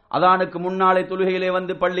 அதானுக்கு முன்னாலே தொழுகையிலே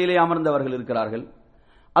வந்து பள்ளியிலே அமர்ந்தவர்கள் இருக்கிறார்கள்,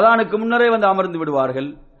 அதானுக்கு முன்னரே வந்து அமர்ந்து விடுவார்கள்.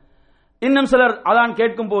 இன்னும் சிலர் அதான்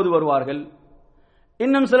கேட்கும் போது வருவார்கள்,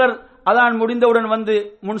 இன்னும் சிலர் அதான் முடிந்தவுடன் வந்து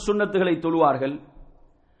முன் சுன்னத்துகளை தொழுவார்கள்,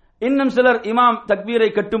 இன்னும் சிலர் இமாம் தக்பீரை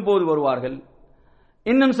கட்டும் போது வருவார்கள்,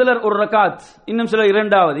 இன்னும் சிலர் ஒரு ரகாத், இன்னும் சிலர்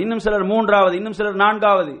இரண்டாவது, இன்னும் சிலர் மூன்றாவது, இன்னும் சிலர்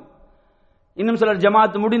நான்காவது, இன்னும் சிலர்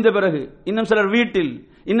ஜமாத் முடிந்த பிறகு, இன்னும் சிலர் வீட்டில்,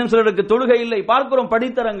 இன்னும் சிலருக்கு தொழுகை இல்லை. பார்க்கிறோம்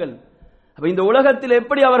படித்தரங்கள். இந்த உலகத்தில்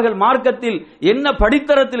எப்படி அவர்கள் மார்க்கத்தில் என்ன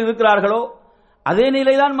படித்தரத்தில் இருக்கிறார்களோ அதே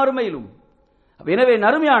நிலைதான் மறுமையிலும். எனவே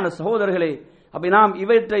நறுமையான சகோதரர்களே, நாம்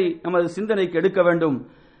இவற்றை நமது சிந்தனைக்கு எடுக்க வேண்டும்.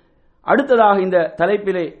 அடுத்ததாக இந்த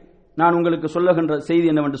தலைப்பிலே நான் உங்களுக்கு சொல்லுகின்ற செய்தி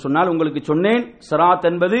என்னவென்று சொன்னால், உங்களுக்கு சொன்னேன் சிராத்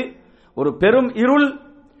என்பது ஒரு பெரும் இருள்.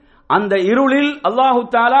 அந்த இருளில் அல்லாஹு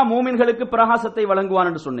தஆலா மூமின்களுக்கு பிரகாசத்தை வழங்குவான்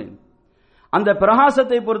என்று சொன்னேன். அந்த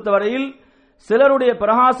பிரகாசத்தை பொறுத்தவரையில் சிலருடைய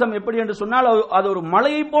பிரகாசம் எப்படி என்று சொன்னால் அது ஒரு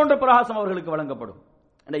மலையை போன்ற பிரகாசம் அவர்களுக்கு வழங்கப்படும்.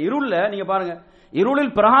 அந்த இருள்ல நீங்க பாருங்க,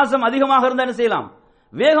 இருளில் பிரகாசம் அதிகமாக இருந்தால் என்ன செய்யலாம்,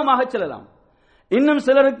 வேகமாக செல்லலாம். இன்னும்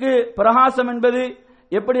சிலருக்கு பிரகாசம் என்பது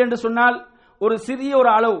எப்படி என்று சொன்னால் ஒரு சிறிய ஒரு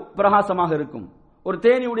அளவு பிரகாசமாக இருக்கும், ஒரு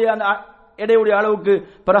தேனியுடைய அந்த எடையுடைய அளவுக்கு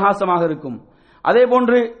பிரகாசமாக இருக்கும். அதே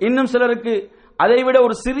போன்று இன்னும் சிலருக்கு அதைவிட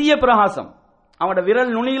ஒரு சிறிய பிரகாசம், அவங்களோட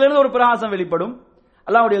விரல் நுனியிலிருந்து ஒரு பிரகாசம் வெளிப்படும்.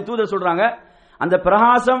 அல்லாஹ்வுடைய தூதர் சொல்றாங்க, அந்த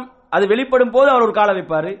பிரகாசம் அது வெளிப்படும் போது அவர் ஒரு காலை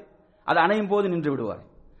வைப்பாரு, அது அணையும் போது நின்று விடுவார்.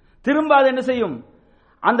 திரும்ப அது என்ன செய்யும்,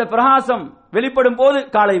 அந்த பிரகாசம் வெளிப்படும் போது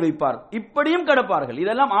காலை வைப்பார். இப்படியும் கடப்பார்கள்.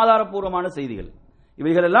 இதெல்லாம் ஆதாரபூர்வமான செய்திகள்.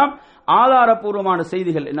 இவைகள் எல்லாம் ஆதாரபூர்வமான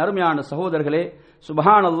செய்திகள். அருமையான சகோதரர்களே,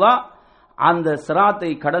 சுப்ஹானல்லாஹ், அந்த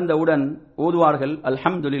சிராத்தை கடந்தவுடன் ஓதுவார்கள்,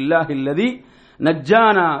 அல்ஹம்துலில்லாஹில்லதி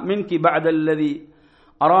நஜ்ஜானா மின்கி பஅதல்லதி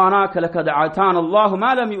அரானாக லகத் ஆதான அல்லாஹு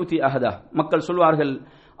மா லம் யுதி அஹதா. மக்கள் சொல்வார்கள்,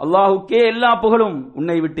 அல்லாஹ்வுக்கே எல்லா புகழும்,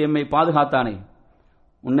 உன்னை விட்டு எம்மை பாதுகாத்தானே,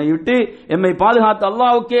 உன்னை விட்டு எம்மை பாதுகாத்த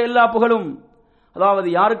அல்லாஹ்வுக்கே எல்லா புகழும். அதாவது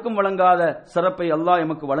யாருக்கும் வழங்காத சிறப்பை அல்லாஹ்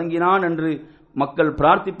எமக்கு வழங்கினான் என்று மக்கள்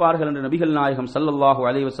பிரார்த்திப்பார்கள் என்று நபிகள் நாயகம் ஸல்லல்லாஹு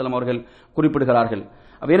அலைஹி வஸல்லம் அவர்கள் குறிப்பிடுகிறார்கள்.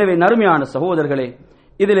 எனவே நறுமையான சகோதரர்களே,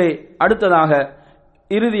 இதிலே அடுத்ததாக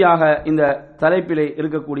இறுதியாக இந்த தலைப்பிலே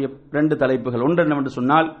இருக்கக்கூடிய 2 தலைப்புகள். ஒன்று என்னவென்று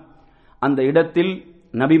சொன்னால், அந்த இடத்தில்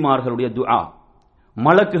நபிமார்களுடைய துஆ,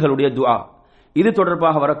 மலக்குகளுடைய துஆ, இது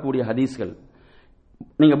தொடர்பாக வரக்கூடிய ஹதீஸ்கள்.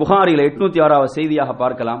 நீங்க புகாரில 806வது செய்தியாக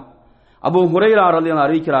பார்க்கலாம். அபூ ஹுரைரா ரலியல்லாஹு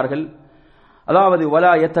அறிவிக்கிறார்கள், அதாவது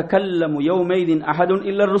வலா யதகல்லமு யௌமைதின் அஹதுன்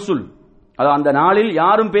இல்ல ருசுல், அதாவது அந்த நாளில்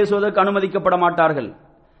யாரும் பேசுவதற்கு அனுமதிக்கப்பட மாட்டார்கள்.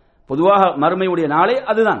 பொதுவாக மறுமையுடைய நாளே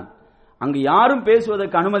அதுதான். அங்கு யாரும்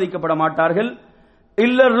பேசுவதற்கு அனுமதிக்கப்பட மாட்டார்கள்.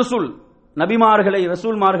 இல்ல ருசுல், நபிமார்களை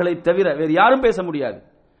ரசூல்மார்களை தவிர வேறு யாரும் பேச முடியாது.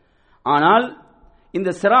 ஆனால் இந்த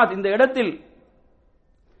சிராத், இந்த இடத்தில்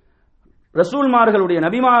ரசூல்மார்களுடைய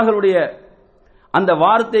நபிமார்களுடைய அந்த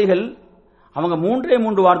வார்த்தைகள், அவங்க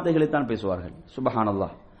 3 வார்த்தைகளை தான் பேசுவார்கள்.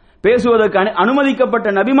 சுப்ஹானல்லாஹ். பேசுவதற்கு அனுமதிக்கப்பட்ட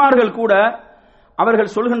நபிமார்கள் கூட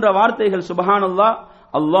அவர்கள் சொல்கின்ற வார்த்தைகள் சுப்ஹானல்லாஹ்,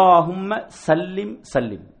 அல்லாஹும்ம சல்லிம்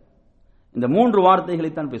சல்லிம், இந்த 3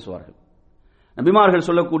 வார்த்தைகளை தான் பேசுவார்கள். நபிமார்கள்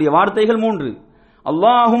சொல்லக்கூடிய வார்த்தைகள் 3.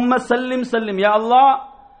 அல்லாஹும்ம சல்லிம் சல்லிம், யா அல்லாஹ்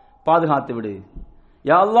பாதுகாத்து விடு,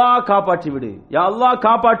 யா அல்லாஹ் காப்பாற்றி விடு, யா அல்லாஹ்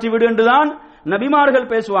காப்பாற்றி விடு என்றுதான்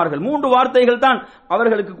நபிமார்கள் பேசுவார்கள். 3 வார்த்தைகள் தான்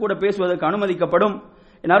அவர்களுக்கு கூட பேசுவதற்கு அனுமதிக்கப்படும்.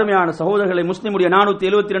 என் அருமையான சகோதரர்களை, முஸ்லிமுடைய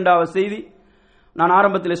 472வது செய்தி, நான்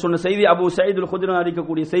ஆரம்பத்தில் சொன்ன செய்தி, அபூ சயீதுல் குத்ரி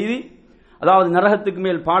அறிவிக்கக்கூடிய செய்தி. அதாவது நரகத்துக்கு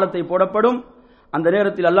மேல் பாலத்தை போடப்படும். அந்த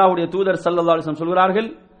நேரத்தில் அல்லாஹ்வுடைய தூதர் ஸல்லல்லாஹு அலைஹி வஸல்லம் சொல்கிறார்கள்,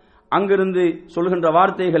 அங்கிருந்து சொல்கின்ற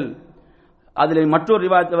வார்த்தைகள், அதிலே மற்றொரு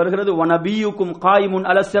ரிவாயத்தில் வருகிறது, வநபியுக்கும் காயிமுன்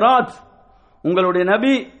அல சிராத், உங்களுடைய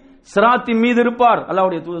நபி சிராத்தின் மீது இருப்பார்.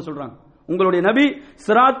 அல்லாஹ்வுடைய தூதர் சொல்றாங்க, உங்களுடைய நபி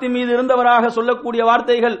சிராத்தின் மீது இருந்தவராக சொல்லக்கூடிய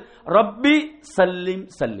வார்த்தைகள் ரப்பி சல்லிம்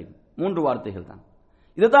சல்லிம், 3 வார்த்தைகள் தான்.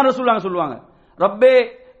 இதைத்தான் ரசூலுல்லாஹ் சொல்லுவாங்க, ரப்பே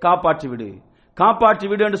காப்பாற்றி விடு, காப்பாற்றி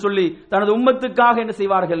விடு என்று சொல்லி தனது உம்மத்துக்காக என்ன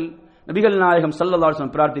செய்வார்கள், நபிகள் நாயகம் ஸல்லல்லாஹு அலைஹி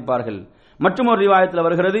வஸல்லம் பிரார்த்திப்பார்கள். மற்றும் ஒரு ரிவாயத்தில்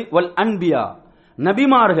வருகிறது, வல் அன்பியா,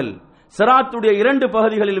 நபிமார்கள் சிராத்துடைய 2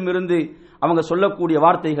 பகுதிகளிலும் இருந்து அவங்க சொல்லக்கூடிய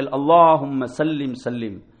வார்த்தைகள் அல்லாஹும்ம சல்லிம்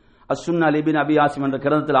சல்லிம். அஸ்-சுன்னா இப்னு அபி ஆசிம் என்ற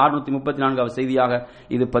கிரந்தத்தில் 634வது செய்தியாக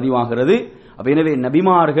இது பதிவாகிறது. எனவே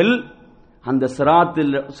நபிமார்கள் அந்த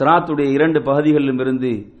சிராத்துடைய 2 பகுதிகளிலும்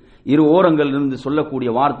இருந்து, 2 ஓரங்களில் இருந்து சொல்லக்கூடிய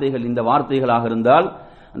வார்த்தைகள் இந்த வார்த்தைகளாக இருந்தால்,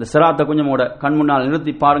 அந்த சிராத்தை கொஞ்சம் கண் முன்னால்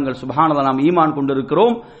நிறுத்தி பாருங்கள். சுப்ஹானல்லாஹ், நாம் ஈமான்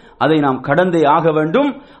கொண்டிருக்கிறோம், அதை நாம் கடந்தே ஆக வேண்டும்.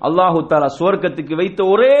 அல்லாஹு தஆலா சுவர்க்கத்துக்கு வைத்த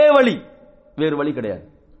ஒரே வழி, வேறு வழி கிடையாது.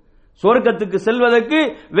 சுவர்க்கத்துக்கு செல்வதற்கு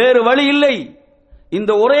வேறு வழி இல்லை.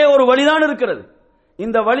 இந்த ஒரே ஒரு வழிதான் இருக்கிறது.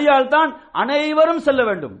 இந்த வழியால் தான் அனைவரும் செல்ல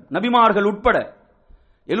வேண்டும், நபிமார்கள் உட்பட.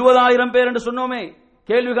 70,000 பேர் என்று சொன்னோமே,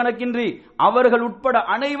 கேள்வி கணக்கின்றி அவர்கள் உட்பட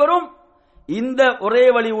அனைவரும் இந்த ஒரே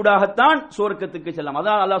வழியூடாகத்தான் சுவர்க்கத்துக்கு செல்லும்.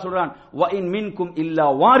 அதான் அல்லாஹ் சொல்றான், வ இன் மின்கும் இல்லா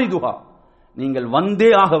வாரிதுஹா, நீங்கள் வந்தே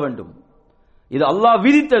ஆக வேண்டும். இது அல்லாஹ்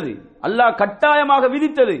விதித்தது, அல்லாஹ் கட்டாயமாக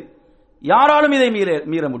விதித்தது, யாராலும் இதை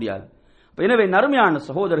மீற முடியாது. எனவே நறுமையான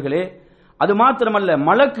சகோதரர்களே, அது மாத்திரமல்ல,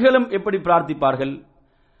 மலக்குகளும் எப்படி பிரார்த்திப்பார்கள்.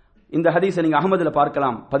 இந்த ஹதீஸை நீங்க அஹ்மதுல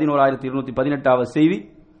பார்க்கலாம். 11218வது செய்தி,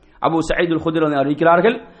 அபூ சயீதுல் குத்ரி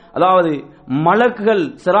அறிவிக்கிறார்கள், அதாவது மலக்குகள்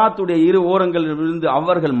சிராத்துடைய 2 ஓரங்களில் இருந்து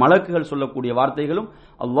அவர்கள் மலக்குகள் சொல்லக்கூடிய வார்த்தைகளும்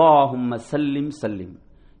அல்லாஹும்ம சல்லிம் சல்லிம்,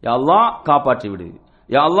 யா அல்லாஹ் காப்பாற்றி விடு,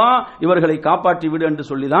 யா அல்லாஹ் இவர்களை காப்பாற்றி விடு என்று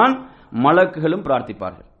சொல்லிதான் மலக்குகளும்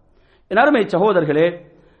பிரார்த்திப்பார்கள். என் அருமை சகோதரர்களே,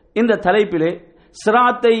 இந்த தலைப்பிலே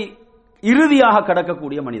சிராத்தை இறுதியாக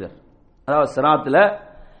கடக்கக்கூடிய மனிதர், அதாவது சிராத்துல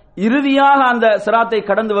இறுதியாக அந்த சிராத்தை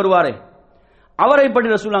கடந்து வருவாரே, அவரை பற்றி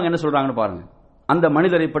ரசூலுல்லாஹ் என்ன சொல்றாங்கன்னு பாருங்க. அந்த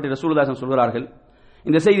மனிதரை பற்றி ரசூலுல்லாஹ் சொல்கிறார்கள்.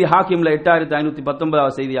 இந்த செய்தி ஹாக்கிம்ல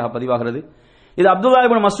 8519வது செய்தியாக பதிவாகிறது. இது அப்துல்லாஹ்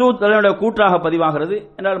இப்னு மஸ்ஊத் அவர்களுடைய கூற்றாக பதிவாகிறது.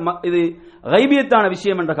 என்றால் இது கைபியத்தான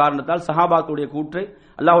விஷயம் என்ற காரணத்தால் சஹாபாக்களுடைய கூற்று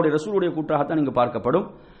அல்லாஹ்வுடைய ரசூலுடைய கூற்றாகத்தான் இங்கு பார்க்கப்படும்.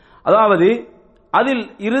 அதாவது அதில்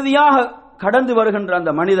இறுதியாக கடந்து வருகின்ற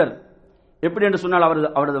அந்த மனிதர் எப்படி என்று சொன்னால்,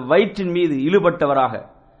 அவரது வயிற்றின் மீது இழுபட்டவராக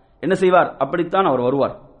என்ன செய்வார், அப்படித்தான் அவர்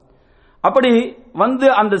வருவார். அப்படி வந்து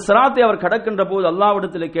அந்த சிராத்தை அவர் கடக்கின்ற போது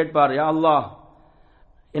அல்லாஹ்விடத்தில் கேட்பார், யா அல்லாஹ்,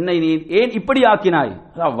 என்னை நீ ஏன் இப்படி ஆக்கினாய்.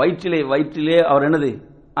 வயிற்றிலே அவர் என்னது,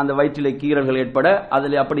 அந்த வயிற்றிலே கீறல்கள் ஏற்பட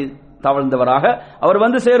அதிலே அப்படி தவழ்ந்தவராக அவர்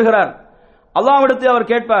வந்து சேர்கிறார். அல்லாஹ்விடத்தில்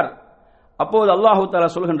அவர் கேட்பார். அப்போது அல்லாஹு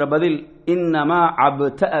தஆலா சொல்கின்ற பதில், இன்னமா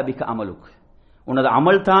அப்தஅ பிக அமலுக், உனது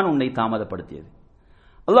அமல் தான் உன்னை தாமதப்படுத்தியது.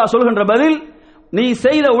 அல்லாஹ் சொல்கின்ற பதில், நீ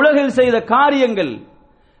செய்த உலகில் செய்த காரியங்கள்,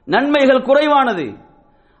 நன்மைகள் குறைவானது,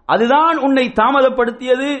 அதுதான் உன்னை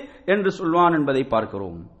தாமதப்படுத்தியது என்று சொல்வான் என்பதை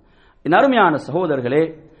பார்க்கிறோம். என் அருமையான சகோதரர்களே,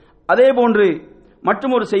 அதே போன்று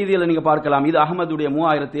மற்றும் ஒரு செய்தியில் நீங்க பார்க்கலாம். இது அஹ்மதுடைய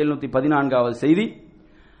 3714வது செய்தி.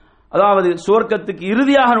 அதாவது சுவர்க்கத்துக்கு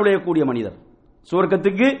இறுதியாக நுழையக்கூடிய மனிதர்,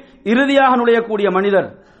 சுவர்க்கத்துக்கு இறுதியாக நுழையக்கூடிய மனிதர்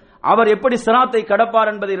அவர் எப்படி சிராத்தை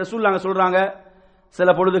கடப்பார் என்பதை ரசூலுல்லாஹ் சொல்றாங்க. சில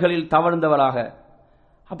பொழுதுகளில் தவழ்ந்தவராக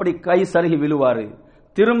அப்படி கை சருகி விழுவாரு,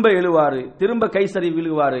 திரும்ப எழுவாரு, திரும்ப கை சருகி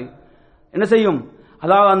விழுவாரு. என்ன செய்யும்,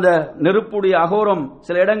 அதாவது அந்த நெருப்புடைய அகோரம்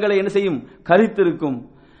சில இடங்களை என்ன செய்யும், கரித்திருக்கும்.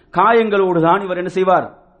 காயங்களோடு தான் இவர் என்ன செய்வார்,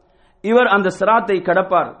 இவர் அந்த சிராத்தை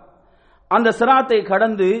கடப்பார். அந்த சிராத்தை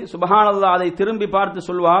கடந்து சுப்ஹானல்லாஹ் அதை திரும்பி பார்த்து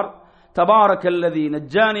சொல்வார், தபாரக்கல்லதி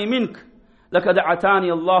நஜ்ஜானி மின்க் லகத் அதானி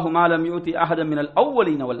அல்லாஹு மா லம் யூதி அஹதன் மினல்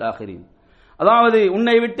அவ்வலீன வல் ஆகிரீன். அதாவது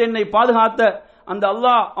உன்னை விட்டு என்னை பாதுகாத்த அந்த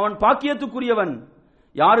அல்லாஹ் அவன் பாக்கியத்துக்குரியவன்,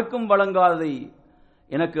 யாருக்கும் வழங்காததை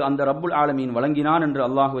எனக்கு அந்த ரப்புல் ஆலமீன் வழங்கினான் என்று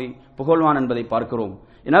அல்லாஹ்வை புகழ்வான் என்பதை பார்க்கிறோம்.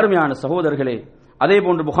 என் அருமையான சகோதரர்களே, அதே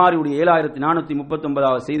போன்று புகாரியுடைய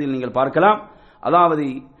 7439 செய்தியில் நீங்கள் பார்க்கலாம். அதாவது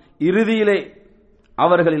இறுதியிலே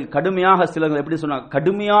அவர்களில் கடுமையாக சிலர்கள் எப்படி சொன்னார்,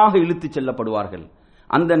 கடுமையாக இழுத்து செல்லப்படுவார்கள்.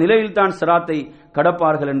 அந்த நிலையில் தான் சிராத்தை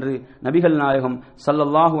கடப்பார்கள் என்று நபிகள் நாயகம்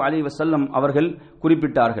ஸல்லல்லாஹு அலைஹி வஸல்லம் அவர்கள்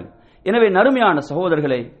குறிப்பிட்டார்கள். எனவே நறுமையான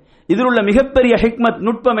சகோதரர்களே, இதில் உள்ள மிகப்பெரிய ஹிக்மத்,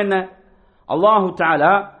 நுட்பம் என்ன? அல்லாஹு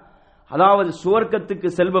தஆலா அதாவது சுவர்க்கத்துக்கு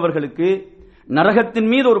செல்பவர்களுக்கு நரகத்தின்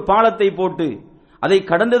மீது ஒரு பாலத்தை போட்டு அதை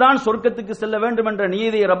கடந்துதான் சொர்க்கத்துக்கு செல்ல வேண்டும் என்ற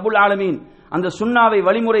நியதியை ரப்புல் ஆலமீன் அந்த சுன்னாவை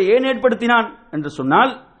வழிமுறை ஏன் ஏற்படுத்தினான் என்று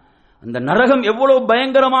சொன்னால், அந்த நரகம் எவ்வளவு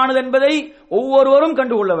பயங்கரமானது என்பதை ஒவ்வொருவரும்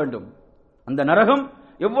கண்டுகொள்ள வேண்டும். அந்த நரகம்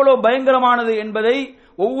எவ்வளவு பயங்கரமானது என்பதை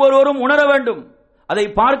ஒவ்வொருவரும் உணர வேண்டும், அதை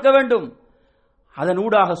பார்க்க வேண்டும்.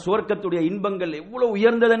 அதனூடாக சுவர்க்கத்துடைய இன்பங்கள் எவ்வளவு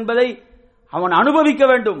உயர்ந்தது என்பதை அவன் அனுபவிக்க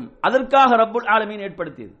வேண்டும். அதற்காக ரப்புல் ஆலமீன்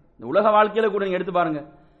ஏற்படுத்தியது. இந்த உலக வாழ்க்கையில கூட நீங்க எடுத்து பாருங்க,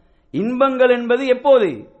 இன்பங்கள் என்பது எப்போது,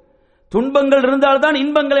 துன்பங்கள் இருந்தால்தான்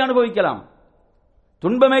இன்பங்களை அனுபவிக்கலாம்.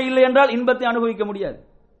 துன்பமே இல்லை என்றால் இன்பத்தை அனுபவிக்க முடியாது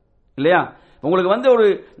இல்லையா? உங்களுக்கு ஒரு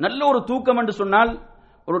நல்ல ஒரு தூக்கம் என்று சொன்னால்,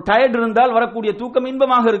 ஒரு டயர்ட் இருந்தால் வரக்கூடிய தூக்கம்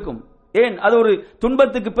இன்பமாக இருக்கும். ஏன்? அது ஒரு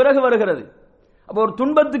துன்பத்துக்கு பிறகு வருகிறது. அப்போ ஒரு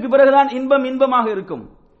துன்பத்துக்கு பிறகுதான் இன்பம் இன்பமாக இருக்கும்.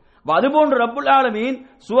 அதுபோன்று ரப்புல் ஆலமீன்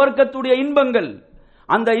சுவர்க்கத்துடைய இன்பங்கள்,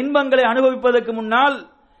 அந்த இன்பங்களை அனுபவிப்பதற்கு முன்னால்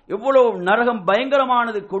எவ்வளவு நரகம்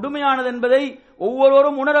பயங்கரமானது, கொடுமையானது என்பதை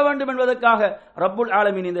ஒவ்வொருவரும் உணர வேண்டும் என்பதற்காக ரப்புல்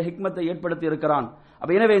ஆலமீன் இந்த ஹிக்மத்தை ஏற்படுத்தி இருக்கிறான்.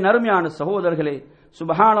 எனவே நறுமையான சகோதரர்களே,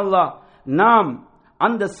 சுப்ஹானல்லாஹ், நாம்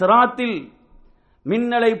அந்த சிராத்தில்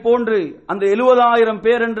மின்னலை போன்று அந்த 70,000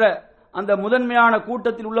 பேர் என்ற அந்த முதன்மையான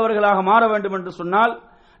கூட்டத்தில் உள்ளவர்களாக மாற வேண்டும் என்று சொன்னால்,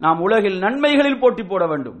 நாம் உலகில் நன்மைகளில் போட்டி போட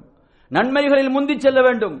வேண்டும், நன்மைகளில் முந்தி செல்ல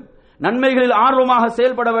வேண்டும், நன்மைகளில் ஆர்வமாக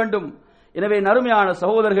செயல்பட வேண்டும். எனவே நறுமையான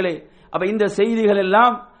சகோதரர்களே, இந்த செய்திகள்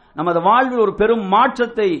எல்லாம் நமது வாழ்வில் ஒரு பெரும்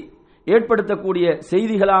மாற்றத்தை ஏற்படுத்தக்கூடிய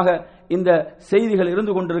செய்திகளாக இந்த செய்திகள்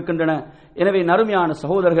இருந்து கொண்டிருக்கின்றன. எனவே நறுமையான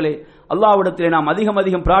சகோதரர்களே, அல்லாஹ்விடத்திலே நாம் அதிகம்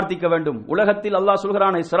அதிகம் பிரார்த்திக்க வேண்டும். உலகத்தில் அல்லாஹ்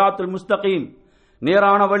சொல்கிறானே, ஸிராத்துல் முஸ்தகீம்,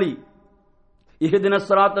 நேரான வழி, இஹ்தினஸ்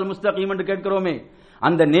ஸிராத்துல் முஸ்தகீம் என்று கேட்கிறோமே,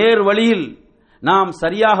 அந்த நேர் வழியில் நாம்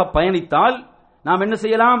சரியாக பயணித்தால் நாம் என்ன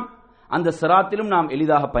செய்யலாம்? அந்த ஸிராத்திலும் நாம்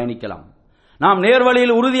எளிதாக பயணிக்கலாம். நாம்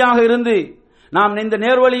நேர்வழியில் உறுதியாக இருந்து நாம் இந்த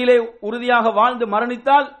நேர்வழியிலே உறுதியாக வாழ்ந்து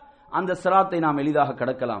மரணித்தால் அந்த ஸிராத்தை நாம் எளிதாக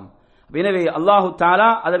கடக்கலாம். எனவே அல்லாஹு தஆலா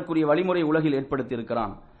அதற்குரிய வழிமுறை உலகில் ஏற்படுத்தி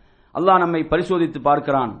இருக்கிறான். அல்லாஹ் நம்மை பரிசோதித்து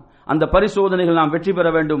பார்க்கிறான். அந்த பரிசோதனைகள் நாம் வெற்றி பெற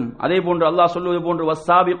வேண்டும். அதே போன்று அல்லாஹ் சொல்வது போன்று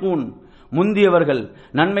வஸ்ஸாபிகூன், முந்தியவர்கள்,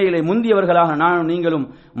 நன்மையிலே முந்தியவர்களாக நானும் நீங்களும்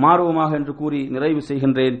மாறுவோமாக என்று கூறி நிறைவு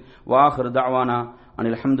செய்கின்றேன். வாஹிர் தஅவானா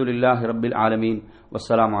அனில் ஹம்துலில்லாஹி ரப்பில் ஆலமீன்.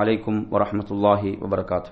 வஸ்ஸலாமு அலைக்கும் வரஹ்மத்துல்லாஹி வபரகாத்துஹு.